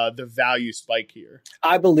the value spike here?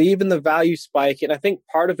 I believe in the value spike, and I think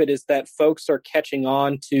part of it is that folks are catching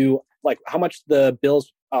on to like how much the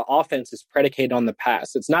Bills offense is predicated on the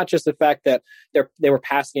pass. It's not just the fact that they were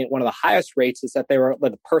passing at one of the highest rates, is that they were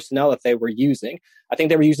the personnel that they were using. I think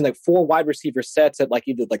they were using like 4 wide receiver sets at like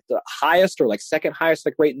either like the highest or like second highest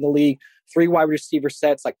like rate in the league, 3 wide receiver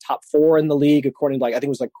sets like top 4 in the league according to like I think it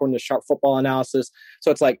was like according to Sharp Football Analysis. So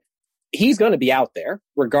it's like he's going to be out there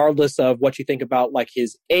regardless of what you think about like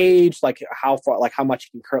his age, like how far, like how much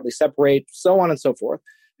he can currently separate, so on and so forth.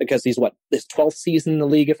 Because he's his 12th season in the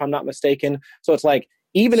league, if I'm not mistaken. So it's like,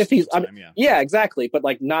 even if he's, yeah, exactly. But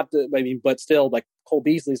like but still, like Cole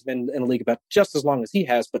Beasley's been in the league about just as long as he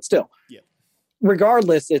has, but still,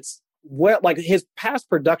 regardless, it's what like his past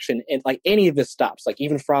production and like any of his stops, like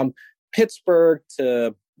even from Pittsburgh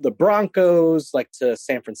to the Broncos, like to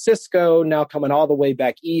San Francisco, now coming all the way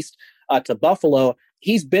back east to Buffalo.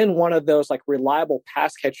 He's been one of those like reliable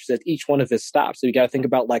pass catchers at each one of his stops. So you got to think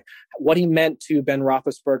about like what he meant to Ben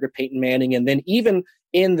Roethlisberger, Peyton Manning, and then even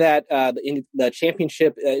in that in the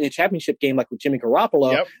championship game, like with Jimmy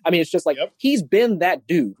Garoppolo. I mean, it's just like he's been that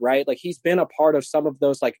dude, right? Like he's been a part of some of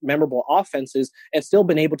those like memorable offenses and still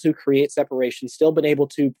been able to create separation, still been able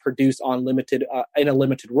to produce on in a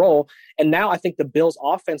limited role. And now I think the Bills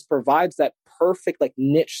offense provides that perfect like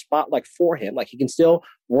niche spot like for him. Like he can still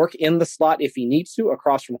work in the slot if he needs to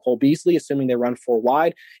across from Cole Beasley, assuming they run 4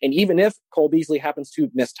 wide. And even if Cole Beasley happens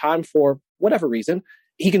to miss time for whatever reason,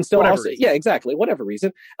 he can still whatever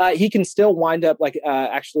reason, he can still wind up like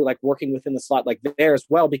actually like working within the slot like there as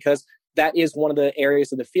well, because that is one of the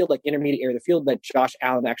areas of the field, like intermediate area of the field, that Josh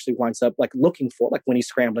Allen actually winds up like looking for, like when he's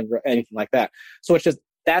scrambling or anything like that. So it's just,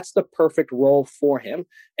 that's the perfect role for him.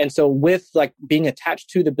 And so with like being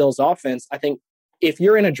attached to the Bills offense, I think if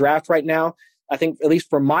you're in a draft right now, I think at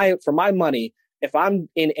least for my money, if I'm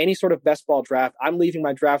in any sort of best ball draft, I'm leaving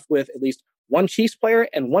my draft with at least 1 Chiefs player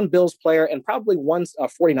and 1 Bills player and probably 1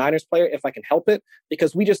 49ers player if I can help it,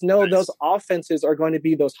 because we just know those offenses are going to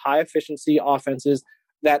be those high efficiency offenses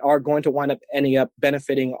that are going to wind up ending up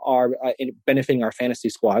benefiting our fantasy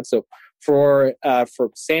squad. So for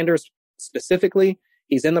Sanders specifically,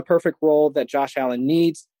 he's in the perfect role that Josh Allen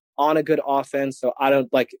needs on a good offense. So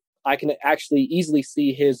I can actually easily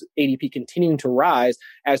see his ADP continuing to rise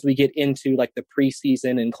as we get into like the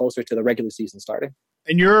preseason and closer to the regular season starting.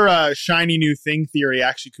 And your shiny new thing theory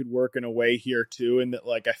actually could work in a way here too. And that,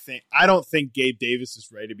 like, I don't think Gabe Davis is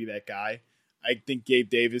ready to be that guy. I think Gabe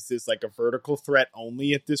Davis is like a vertical threat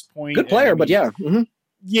only at this point. Good player, but yeah. Mm-hmm.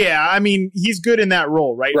 Yeah, I mean, he's good in that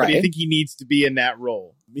role, right? But I think he needs to be in that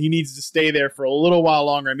role. He needs to stay there for a little while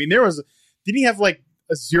longer. I mean, didn't he have like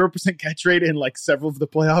a 0% catch rate in like several of the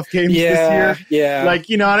playoff games this year? Yeah. Like,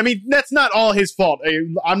 you know what I mean? That's not all his fault.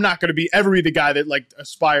 I'm not going to be the guy that like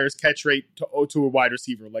aspires catch rate to a wide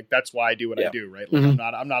receiver. Like, that's why I do what I do, right? Like,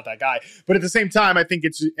 I'm not that guy. But at the same time, I think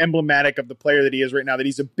it's emblematic of the player that he is right now, that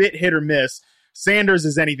he's a bit hit or miss. Sanders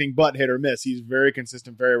is anything but hit or miss. He's very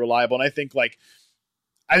consistent, very reliable. And I think there's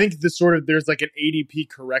like an ADP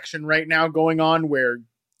correction right now going on where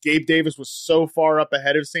Gabe Davis was so far up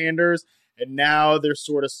ahead of Sanders, and now they're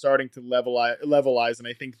sort of starting to levelize, and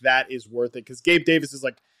I think that is worth it, because Gabe Davis is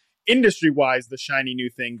like industry-wise the shiny new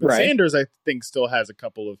thing, but Sanders I think still has a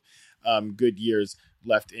couple of good years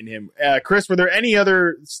left in him. Chris, were there any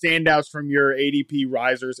other standouts from your ADP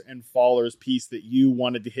risers and fallers piece that you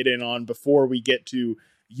wanted to hit in on before we get to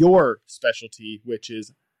your specialty, which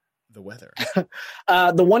is the weather?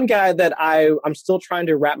 The one guy that I'm still trying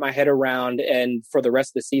to wrap my head around and for the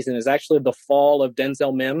rest of the season is actually the fall of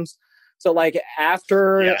Denzel Mims. So like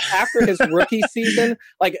after his rookie season,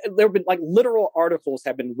 like there have been like literal articles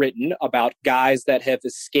have been written about guys that have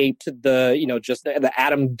escaped just the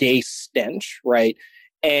Adam Gase stench, right?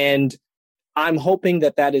 And I'm hoping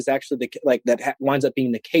that is actually winds up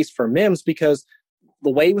being the case for Mims, because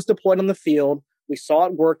the way he was deployed on the field, we saw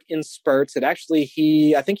it work in spurts. I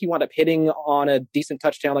think he wound up hitting on a decent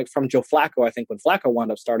touchdown like from Joe Flacco, I think, when Flacco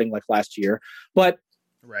wound up starting like last year. But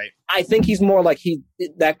I think he's more like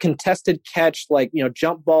that contested catch, like,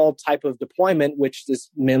 jump ball type of deployment, which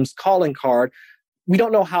is Mims' calling card. We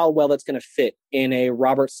don't know how well that's going to fit in a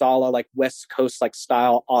Robert Saleh, like West Coast, like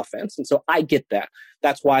style offense. And so I get that.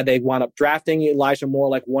 That's why they wound up drafting Elijah Moore,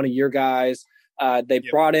 like one of your guys. They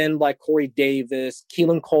brought in like Corey Davis,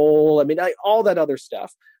 Keelan Cole. I mean, all that other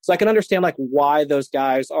stuff. So I can understand like why those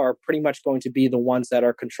guys are pretty much going to be the ones that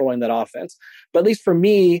are controlling that offense. But at least for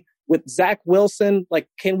me, with Zach Wilson, like,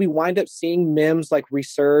 can we wind up seeing Mims like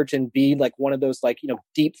resurge and be like one of those like,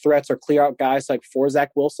 deep threats or clear out guys like for Zach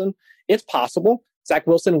Wilson? It's possible. Zach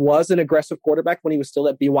Wilson was an aggressive quarterback when he was still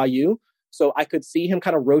at BYU. So I could see him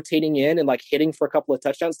kind of rotating in and like hitting for a couple of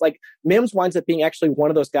touchdowns. Like Mims winds up being actually one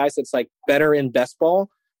of those guys that's like better in best ball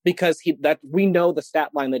because we know the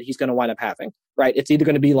stat line that he's going to wind up having, right? It's either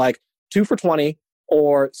going to be like 2 for 20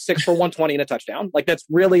 or 6 for 120 and a touchdown. Like that's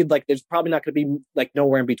really like, there's probably not going to be like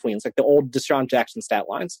nowhere in between. It's like the old Deshaun Jackson stat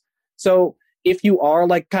lines. So if you are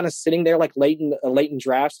like kind of sitting there like late in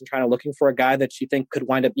drafts and trying to looking for a guy that you think could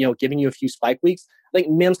wind up, giving you a few spike weeks, I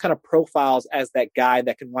think Mims kind of profiles as that guy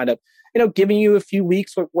that can wind up, giving you a few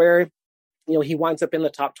weeks where, he winds up in the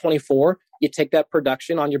top 24. You take that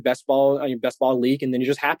production on your best ball league, and then you're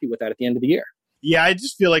just happy with that at the end of the year. Yeah, I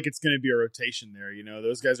just feel like it's going to be a rotation there.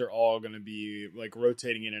 Those guys are all going to be like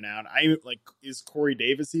rotating in and out. Is Corey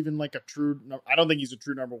Davis even like a true? I don't think he's a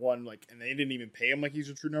true number one. Like, and they didn't even pay him like he's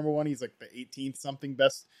a true number one. He's like the 18th something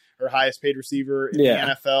best or highest paid receiver in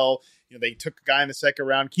the NFL. They took a guy in the second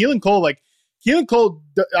round. Keelan Cole,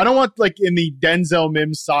 I don't want like in the Denzel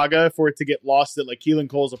Mims saga for it to get lost that like Keelan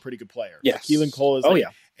Cole is a pretty good player. Yes. Like, Keelan Cole is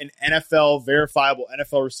an NFL verifiable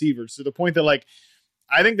NFL receiver. To the point that like,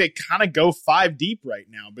 I think they kind of go 5 deep right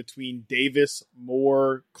now between Davis,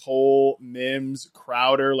 Moore, Cole, Mims,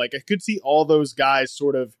 Crowder. Like I could see all those guys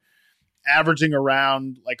sort of averaging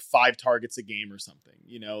around like 5 targets a game or something,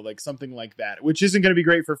 like something like that, which isn't going to be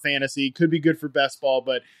great for fantasy. Could be good for best ball,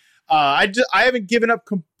 but I haven't given up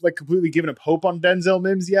completely given up hope on Denzel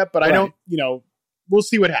Mims yet. But I don't, we'll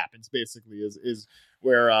see what happens. Basically, is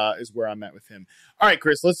where I'm at with him. All right,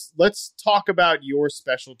 Chris, let's talk about your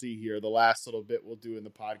specialty here. The last little bit we'll do in the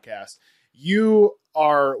podcast. You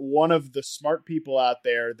are one of the smart people out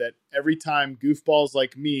there that every time goofballs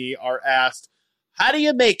like me are asked, how do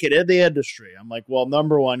you make it in the industry? I'm like, well,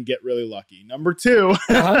 number one, get really lucky. Number two,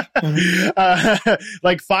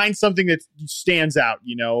 like find something that stands out.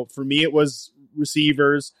 For me, it was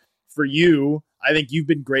receivers. For you, I think you've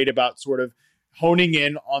been great about sort of honing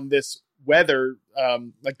in on this weather,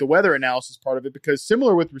 like the weather analysis part of it, because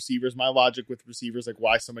similar with receivers, my logic with receivers, like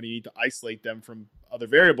why somebody need to isolate them from other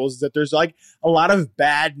variables, is that there's like a lot of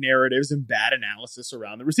bad narratives and bad analysis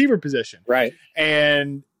around the receiver position. Right.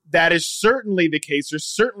 And that is certainly the case. There's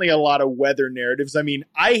certainly a lot of weather narratives. I mean,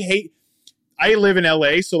 I live in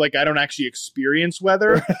LA, so like I don't actually experience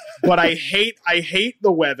weather, but I hate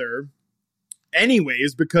the weather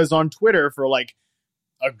anyways, because on Twitter for like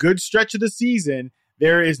a good stretch of the season,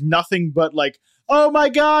 there is nothing but like, oh my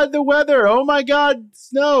God, the weather. Oh my God,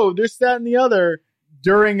 snow, this, that, and the other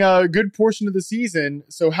during a good portion of the season.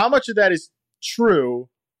 So how much of that is true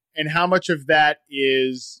and how much of that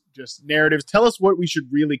is just narratives? Tell us what we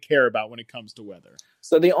should really care about when it comes to weather.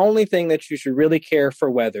 So the only thing that you should really care for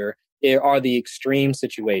weather are the extreme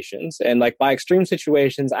situations. And like by extreme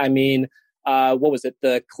situations, I mean, what was it?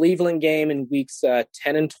 The Cleveland game in weeks 10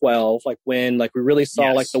 and 12, like when like we really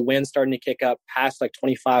saw like the wind starting to kick up past like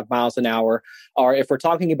 25 miles an hour. Or if we're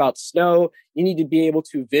talking about snow, you need to be able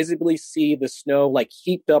to visibly see the snow like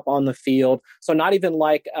heaped up on the field. So not even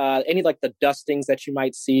like any like the dustings that you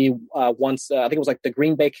might see once. I think it was like the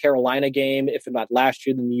Green Bay Carolina game, if not last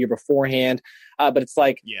year, then the year beforehand. But it's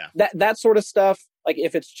like that sort of stuff. Like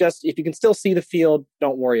if you can still see the field,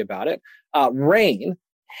 don't worry about it. Rain.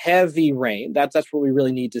 Heavy rain. That's what we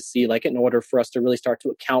really need to see, like in order for us to really start to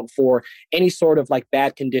account for any sort of like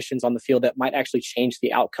bad conditions on the field that might actually change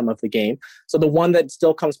the outcome of the game. So the one that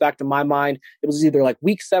still comes back to my mind, it was either like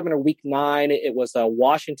week 7 or week 9. It was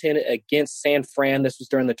Washington against San Fran. This was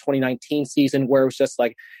during the 2019 season where it was just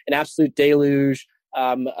like an absolute deluge.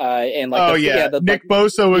 And like Nick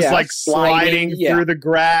Bosa was like sliding through the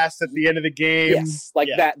grass at the end of the game. Yes, like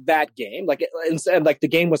that game. Like and like the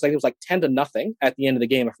game was like it was like 10-0 at the end of the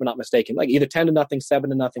game, if I'm not mistaken. Like either 10-0,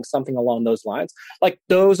 7-0, something along those lines. Like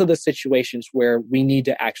those are the situations where we need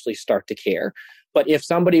to actually start to care. But if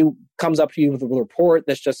somebody comes up to you with a report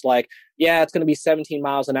that's just like, yeah, it's going to be 17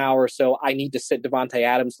 miles an hour, so I need to sit Devontae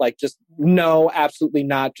Adams, like just no, absolutely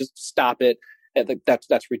not. Just stop it.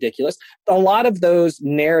 That's ridiculous. A lot of those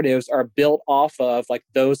narratives are built off of like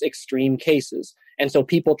those extreme cases. And so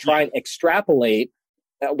people try and extrapolate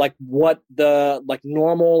like what the like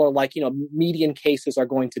normal or like, median cases are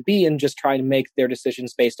going to be and just try to make their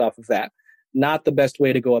decisions based off of that. Not the best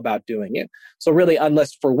way to go about doing it. So really,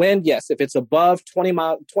 unless for wind, yes, if it's above 20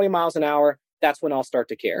 miles an hour, that's when I'll start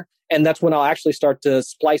to care. And that's when I'll actually start to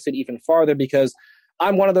splice it even farther because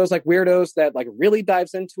I'm one of those like weirdos that like really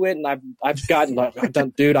dives into it. And I've gotten like,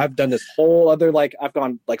 I've done this whole other, like I've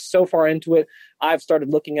gone like so far into it. I've started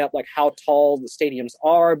looking at like how tall the stadiums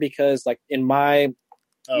are because like in my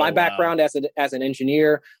background as an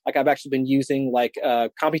engineer, like I've actually been using like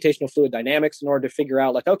computational fluid dynamics in order to figure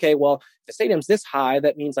out like, okay, well, if the stadium's this high,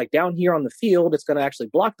 that means like down here on the field, it's going to actually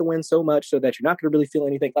block the wind so much so that you're not going to really feel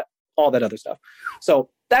anything, like all that other stuff. So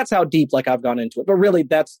that's how deep like I've gone into it. But really,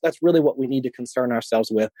 that's really what we need to concern ourselves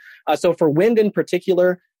with. So for wind in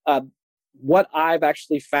particular, what I've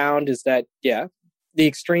actually found is that, the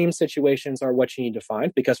extreme situations are what you need to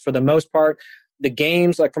find, because for the most part, the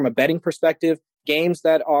games, like from a betting perspective, games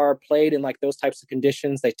that are played in like those types of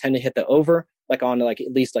conditions, they tend to hit the over, like on like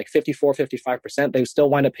at least like 54, 55%. They still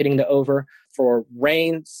wind up hitting the over. For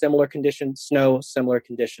rain, similar conditions, snow, similar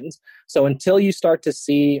conditions. So until you start to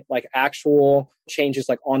see like actual changes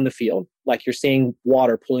like on the field, like you're seeing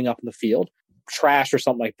water pulling up in the field, trash or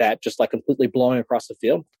something like that, just like completely blowing across the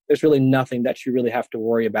field, there's really nothing that you really have to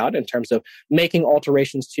worry about in terms of making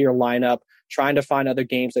alterations to your lineup, trying to find other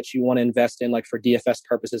games that you want to invest in, like for DFS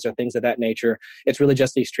purposes or things of that nature. It's really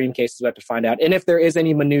just the extreme cases we have to find out. And if there is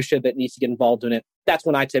any minutia that needs to get involved in it, that's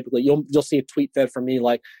when I typically, you'll see a tweet fed from me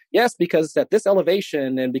like, yes, because at this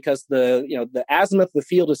elevation and because the azimuth of the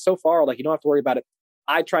field is so far, like you don't have to worry about it.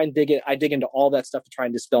 I dig into all that stuff to try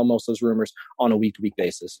and dispel most of those rumors on a week-to-week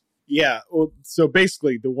basis. Yeah. Well, so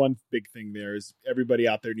basically the one big thing there is everybody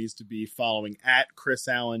out there needs to be following at Chris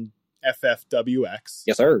Allen FFWX.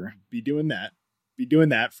 Yes, sir. Be doing that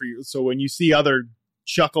for you. So when you see other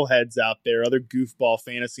chuckleheads out there, other goofball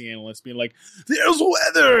fantasy analysts being like, there's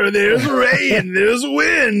weather, there's rain, there's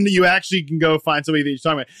wind, you actually can go find somebody that you're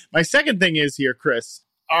talking about. My second thing is here, Chris,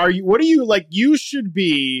 you should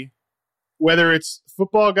be, whether it's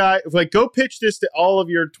football guy, like go pitch this to all of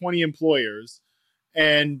your 20 employers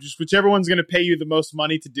and just whichever one's going to pay you the most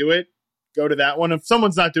money to do it, go to that one. If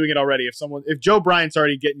someone's not doing it already, if Joe Bryant's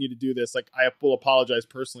already getting you to do this, like I will apologize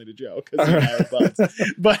personally to Joe because he and I are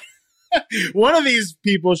buds. But one of these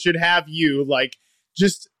people should have you like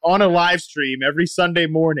just on a live stream every Sunday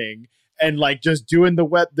morning and like just doing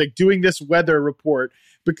doing this weather report,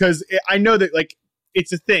 because I know that like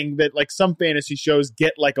it's a thing that like some fantasy shows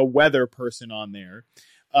get like a weather person on there,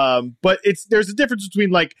 but there's a difference between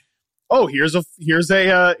like, oh, here's a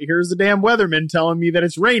damn weatherman telling me that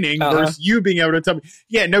it's raining versus you being able to tell me,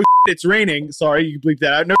 yeah, no shit, it's raining. Sorry, you bleeped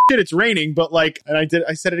that out. No shit, it's raining. But like, and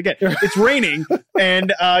I said it again. It's raining.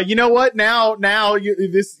 And you know what? Now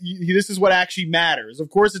this is what actually matters. Of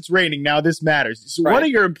course it's raining. Now this matters. So One of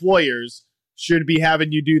your employers should be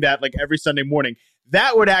having you do that like every Sunday morning.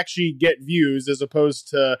 That would actually get views as opposed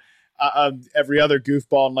to every other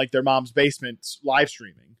goofball in like their mom's basement live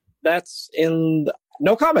streaming. That's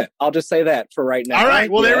no comment. I'll just say that for right now. All right.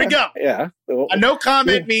 Well, there we go. Yeah. A no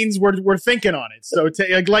comment means we're thinking on it. So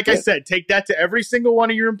I said, take that to every single one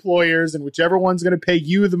of your employers, and whichever one's going to pay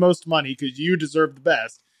you the most money because you deserve the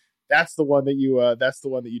best. That's the one that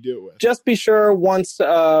you do it with. Just be sure once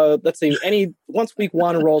week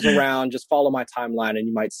one rolls around, just follow my timeline and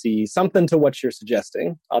you might see something to what you're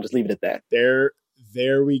suggesting. I'll just leave it at that.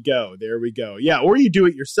 There we go. Yeah, or you do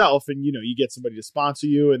it yourself and, you get somebody to sponsor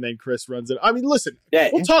you and then Chris runs it. I mean, listen,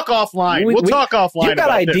 we'll talk offline. We'll talk offline. You got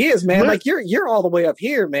ideas, man. Like you're all the way up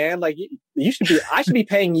here, man. Like I should be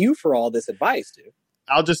paying you for all this advice, dude.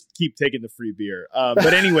 I'll just keep taking the free beer.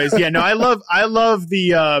 But anyways, I love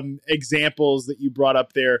the examples that you brought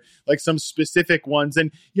up there, like some specific ones.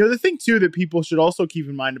 And, the thing too, that people should also keep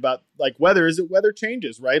in mind about like weather is that weather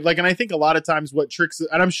changes, right? Like, and I think a lot of times what tricks,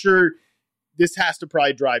 and I'm sure this has to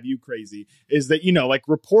probably drive you crazy, is that, like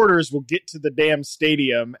reporters will get to the damn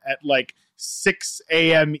stadium at like 6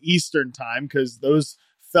 a.m. Eastern time because those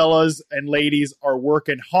fellas and ladies are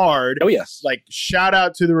working hard. Oh, yes. Like, shout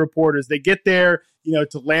out to the reporters. They get there,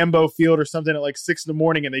 to Lambeau Field or something at like 6 a.m.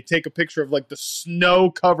 and they take a picture of like the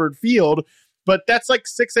snow-covered field. But that's like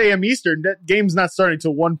 6 a.m. Eastern. That game's not starting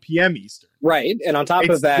until 1 p.m. Eastern. Right. And on top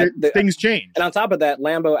of that, things change. And on top of that,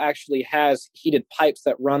 Lambeau actually has heated pipes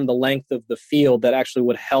that run the length of the field that actually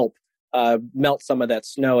would help melt some of that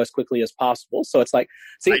snow as quickly as possible. So it's like,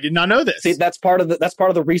 I did not know this. See, that's part of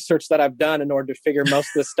the research that I've done in order to figure most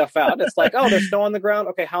of this stuff out. It's like, oh, there's snow on the ground.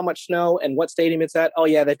 Okay, how much snow and what stadium it's at? Oh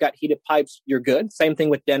yeah, they've got heated pipes. You're good. Same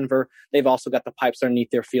thing with Denver. They've also got the pipes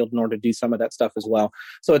underneath their field in order to do some of that stuff as well.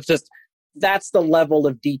 So it's just, that's the level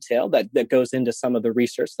of detail that goes into some of the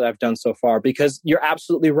research that I've done so far, because you're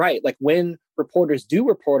absolutely right. Like when reporters do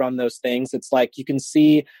report on those things, it's like you can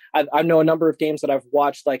see, I know a number of games that I've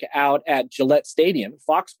watched like out at Gillette Stadium,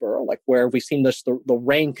 Foxborough, like where we've seen the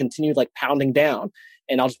rain continue like pounding down.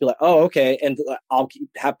 And I'll just be like, oh, okay. And I'll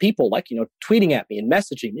have people like, tweeting at me and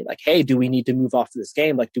messaging me like, hey, do we need to move off of this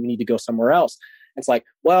game? Like, do we need to go somewhere else? It's like,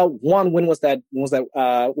 well, one, when was that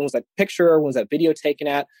picture? When was that video taken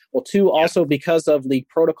at? Well, two, also because of league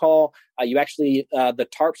protocol, you actually, the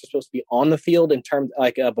tarps are supposed to be on the field in terms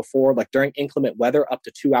before, like during inclement weather, up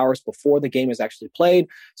to 2 hours before the game is actually played.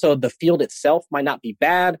 So the field itself might not be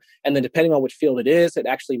bad. And then depending on which field it is, it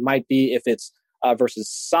actually might be, if it's versus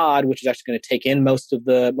sod, which is actually going to take in most of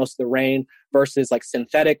the rain, versus like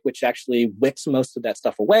synthetic, which actually wicks most of that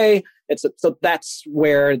stuff away. So that's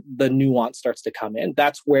where the nuance starts to come in.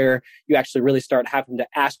 That's where you actually really start having to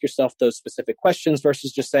ask yourself those specific questions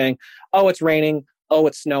versus just saying, oh, it's raining. Oh,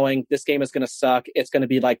 it's snowing. This game is going to suck. It's going to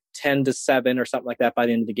be like 10-7 or something like that by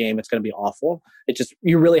the end of the game. It's going to be awful.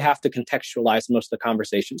 You really have to contextualize most of the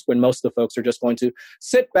conversations when most of the folks are just going to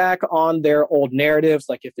sit back on their old narratives.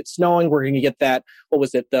 Like if it's snowing, we're going to get that. What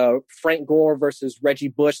was it? The Frank Gore versus Reggie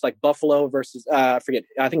Bush, like Buffalo versus, I think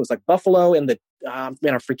it was like Buffalo and I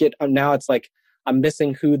forget. Now it's like, I'm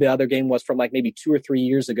missing who the other game was from like maybe 2 or 3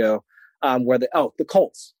 years ago the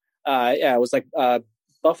Colts. It was like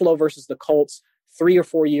Buffalo versus the Colts 3 or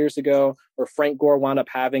 4 years ago, where Frank Gore wound up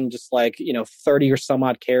having just 30 or some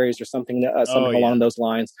odd carries or something along those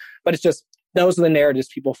lines. But it's just, those are the narratives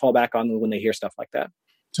people fall back on when they hear stuff like that.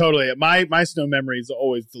 Totally. My snow memory is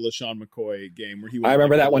always the LaShawn McCoy game where he was. I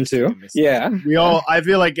remember that one too. Yeah. I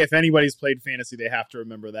feel like if anybody's played fantasy, they have to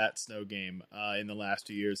remember that snow game in the last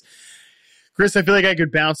 2 years. Chris, I feel like I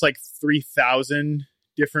could bounce like 3,000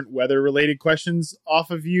 different weather-related questions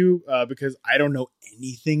off of you because I don't know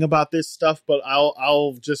anything about this stuff, but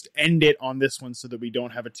I'll just end it on this one so that we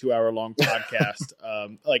don't have a 2-hour-long podcast.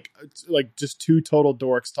 like just two total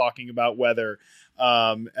dorks talking about weather.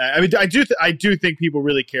 I do think people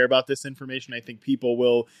really care about this information. I think people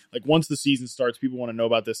will, like, once the season starts, people want to know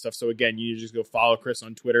about this stuff. So again, you just go follow Chris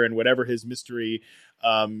on Twitter, and whatever his mystery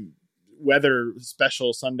weather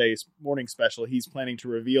special, Sunday morning special he's planning to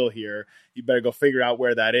reveal here, you better go figure out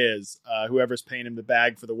where that is, whoever's paying him the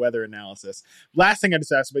bag for the weather analysis. Last thing I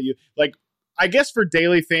just asked about you, like, I guess for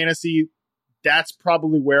daily fantasy, that's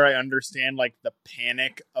probably where I understand like the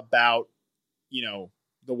panic about,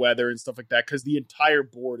 the weather and stuff like that, because the entire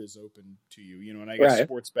board is open to you, and I guess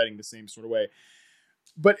sports betting the same sort of way.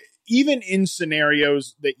 But even in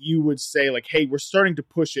scenarios that you would say like, hey, we're starting to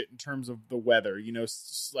push it in terms of the weather,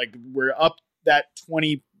 like we're up that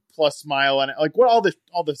 20 plus mile and like what all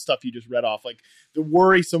the stuff you just read off, like the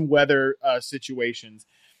worrisome weather situations.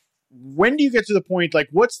 When do you get to the point, like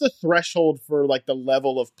what's the threshold for like the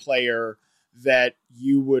level of player that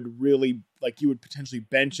you would really like, you would potentially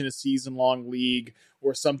bench in a season long league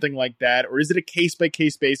or something like that? Or is it a case by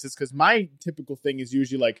case basis? Because my typical thing is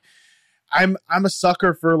usually like, I'm a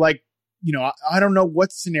sucker for like, I don't know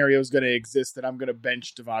what scenario is going to exist that I'm going to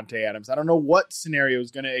bench Davante Adams. I don't know what scenario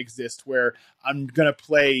is going to exist where I'm going to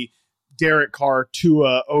play Derek Carr,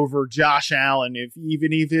 Tua over Josh Allen,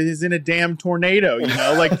 even if it is in a damn tornado,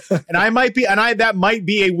 like, that might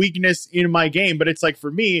be a weakness in my game, but it's like,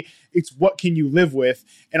 for me, it's what can you live with?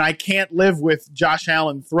 And I can't live with Josh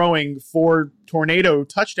Allen throwing 4 tornado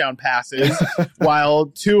touchdown passes while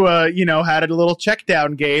Tua, had a little check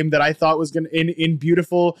down game that I thought was going to in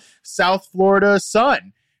beautiful South Florida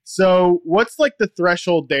sun. So what's like the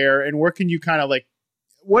threshold there, and where can you kind of like,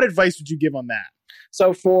 what advice would you give on that?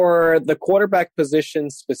 So for the quarterback position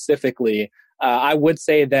specifically, I would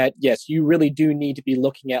say that, yes, you really do need to be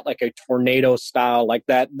looking at like a tornado style, like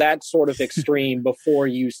that sort of extreme before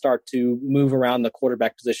you start to move around the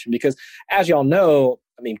quarterback position. Because as y'all know,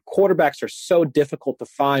 quarterbacks are so difficult to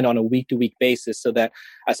find on a week-to-week basis, so that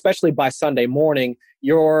especially by Sunday morning,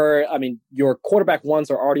 your quarterback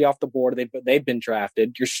ones are already off the board. They've been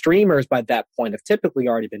drafted. Your streamers by that point have typically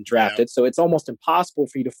already been drafted. Yeah. So it's almost impossible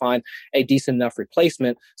for you to find a decent enough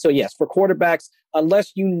replacement. So yes, for quarterbacks,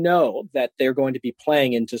 unless you know that they're going to be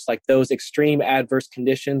playing in just like those extreme adverse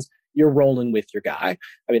conditions, you're rolling with your guy.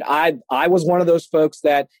 I was one of those folks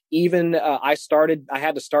that even I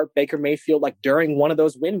had to start Baker Mayfield like during one of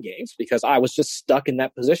those win games because I was just stuck in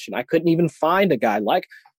that position. I couldn't even find a guy like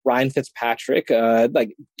Ryan Fitzpatrick,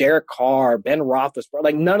 like Derek Carr, Ben Roethlisberger.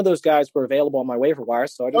 Like none of those guys were available on my waiver wire.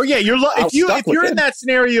 So if you're in that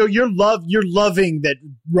scenario, you're loving that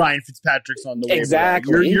Ryan Fitzpatrick's on the waiver wire.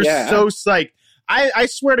 Exactly. You're so psyched. I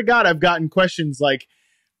swear to God, I've gotten questions like,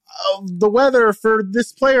 the weather for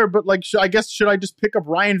this player, but like, should I just pick up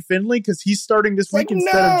Ryan Finley because he's starting this week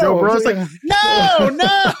instead of Joe Burrow? It's like,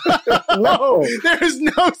 no, there's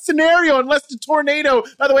no scenario unless the tornado.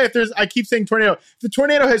 By the way, I keep saying tornado. If the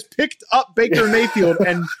tornado has picked up Baker Mayfield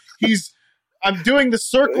and he's I'm doing the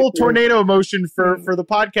circle tornado motion for the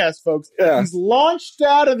podcast, folks. Yeah. He's launched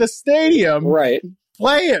out of the stadium. Right.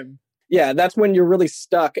 Playing. Yeah, that's when you're really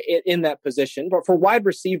stuck in that position. But for wide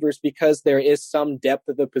receivers, because there is some depth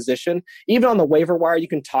of the position, even on the waiver wire, you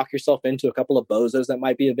can talk yourself into a couple of bozos that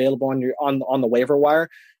might be available on the waiver wire.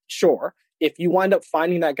 Sure. If you wind up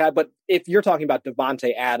finding that guy, but if you're talking about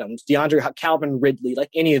Devontae Adams, DeAndre, Calvin Ridley, like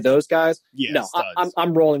any of those guys, no,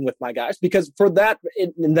 I'm rolling with my guys, because for that,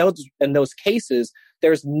 in those cases,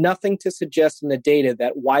 there's nothing to suggest in the data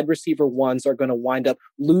that wide receiver ones are going to wind up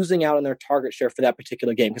losing out on their target share for that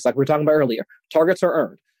particular game. Because like we were talking about earlier, targets are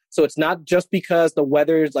earned. So it's not just because the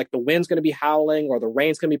weather's like the wind's going to be howling or the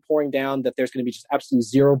rain's going to be pouring down that there's going to be just absolutely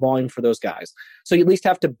zero volume for those guys. So you at least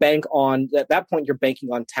have to bank on, at that point, you're banking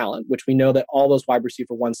on talent, which we know that all those wide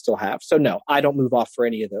receiver ones still have. So no, I don't move off for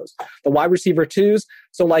any of those. The wide receiver twos,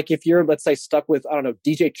 so like if you're, let's say, stuck with, I don't know,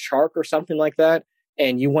 DJ Chark or something like that,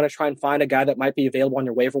 and you want to try and find a guy that might be available on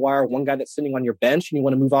your waiver wire, one guy that's sitting on your bench and you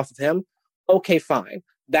want to move off of him, okay, fine.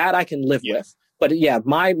 That I can live with. But yeah,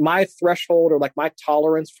 my threshold or like my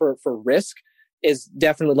tolerance for risk is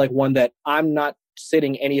definitely like one that I'm not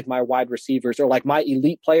sitting any of my wide receivers or like my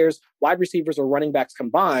elite players, wide receivers or running backs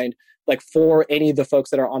combined, like for any of the folks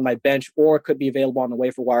that are on my bench or could be available on the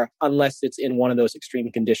waiver wire, unless it's in one of those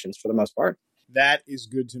extreme conditions for the most part. That is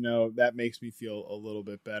good to know. That makes me feel a little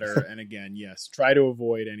bit better. And again, yes, try to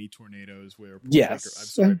avoid any tornadoes where yes. Baker, I'm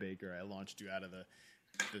sorry, Baker, I launched you out of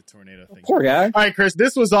the tornado thing. Poor guy. All right, Chris,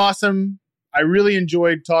 this was awesome. I really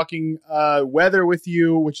enjoyed talking weather with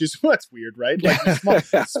you, which is what's weird, right? Like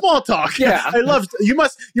small talk. Yeah. I love you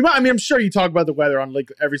must I mean, I'm sure you talk about the weather on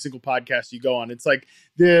like every single podcast you go on. It's like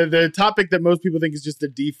the topic that most people think is just the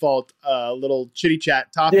default little chitty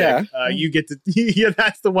chat topic. Yeah. You get to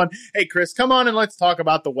that's the one. Hey Chris, come on and let's talk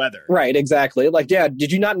about the weather. Right, exactly. Like, yeah,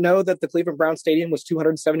 did you not know that the Cleveland Browns Stadium was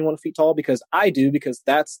 271 feet tall? Because I do, because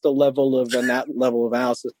that's the level of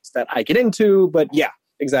analysis that I get into. But yeah,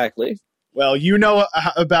 exactly. Well, you know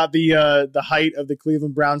about the height of the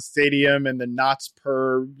Cleveland Browns Stadium and the knots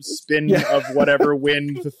per spin of whatever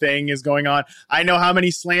wind the thing is going on. I know how many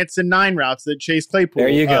slants and 9 routes that Chase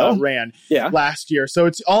Claypool ran last year. So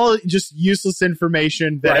it's all just useless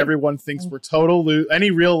information that everyone thinks we're total any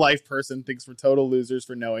real life person thinks we're total losers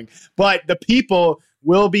for knowing. But the people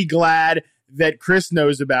will be glad that Chris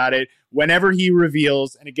knows about it whenever he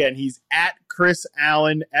reveals. And again, he's at Chris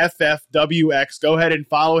Allen FFWX. Go ahead and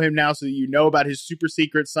follow him now so that you know about his super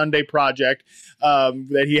secret Sunday project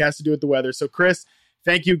that he has to do with the weather. So Chris,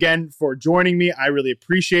 thank you again for joining me. I really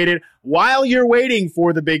appreciate it. While you're waiting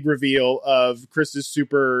for the big reveal of Chris's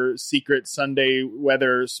super secret Sunday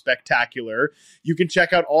weather spectacular, you can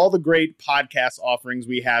check out all the great podcast offerings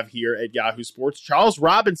we have here at Yahoo Sports. Charles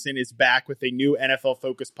Robinson is back with a new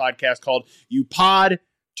NFL-focused podcast called You Pod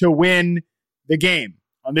to Win the Game.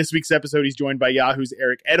 On this week's episode, he's joined by Yahoo's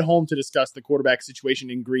Eric Edholm to discuss the quarterback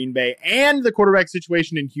situation in Green Bay and the quarterback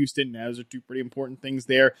situation in Houston. Now, those are two pretty important things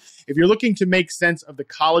there. If you're looking to make sense of the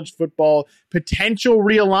college football potential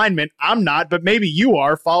realignment, I'm not, but maybe you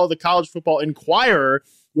are. Follow the College Football Inquirer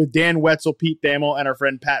with Dan Wetzel, Pete Thamel, and our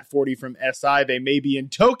friend Pat Forty from SI. They may be in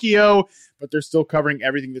Tokyo, but they're still covering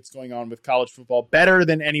everything that's going on with college football better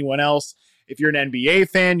than anyone else. If you're an NBA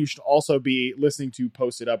fan, you should also be listening to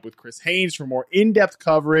Post It Up with Chris Haynes for more in-depth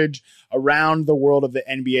coverage around the world of the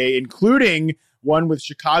NBA, including one with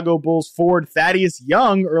Chicago Bulls forward Thaddeus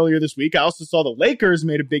Young earlier this week. I also saw the Lakers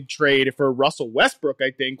made a big trade for Russell Westbrook,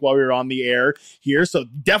 I think, while we were on the air here. So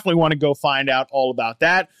definitely want to go find out all about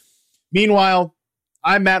that. Meanwhile,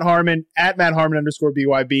 I'm Matt Harmon, at Matt Harmon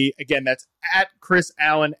 _BYB. Again, that's at Chris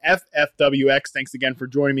Allen, FFWX. Thanks again for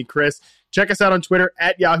joining me, Chris. Check us out on Twitter,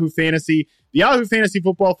 at Yahoo Fantasy. The Yahoo Fantasy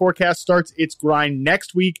Football Forecast starts its grind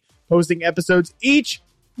next week, posting episodes each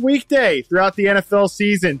weekday throughout the NFL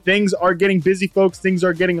season. Things are getting busy, folks. Things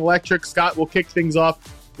are getting electric. Scott will kick things off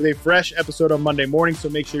with a fresh episode on Monday morning, so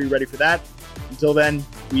make sure you're ready for that. Until then,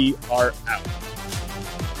 we are out.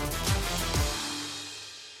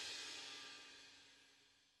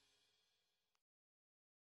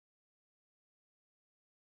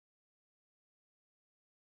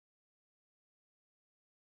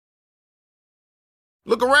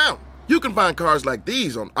 Look around. You can find cars like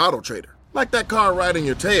these on AutoTrader, like that car riding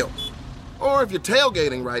your tail. Or if you're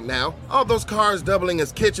tailgating right now, all those cars doubling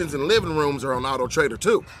as kitchens and living rooms are on AutoTrader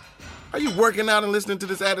too. Are you working out and listening to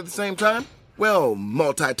this ad at the same time? Well,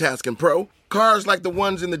 multitasking pro, cars like the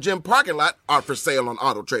ones in the gym parking lot are for sale on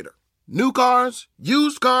AutoTrader. New cars,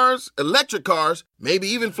 used cars, electric cars, maybe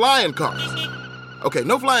even flying cars. Okay,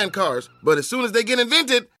 no flying cars, but as soon as they get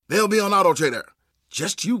invented, they'll be on AutoTrader.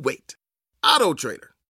 Just you wait. AutoTrader.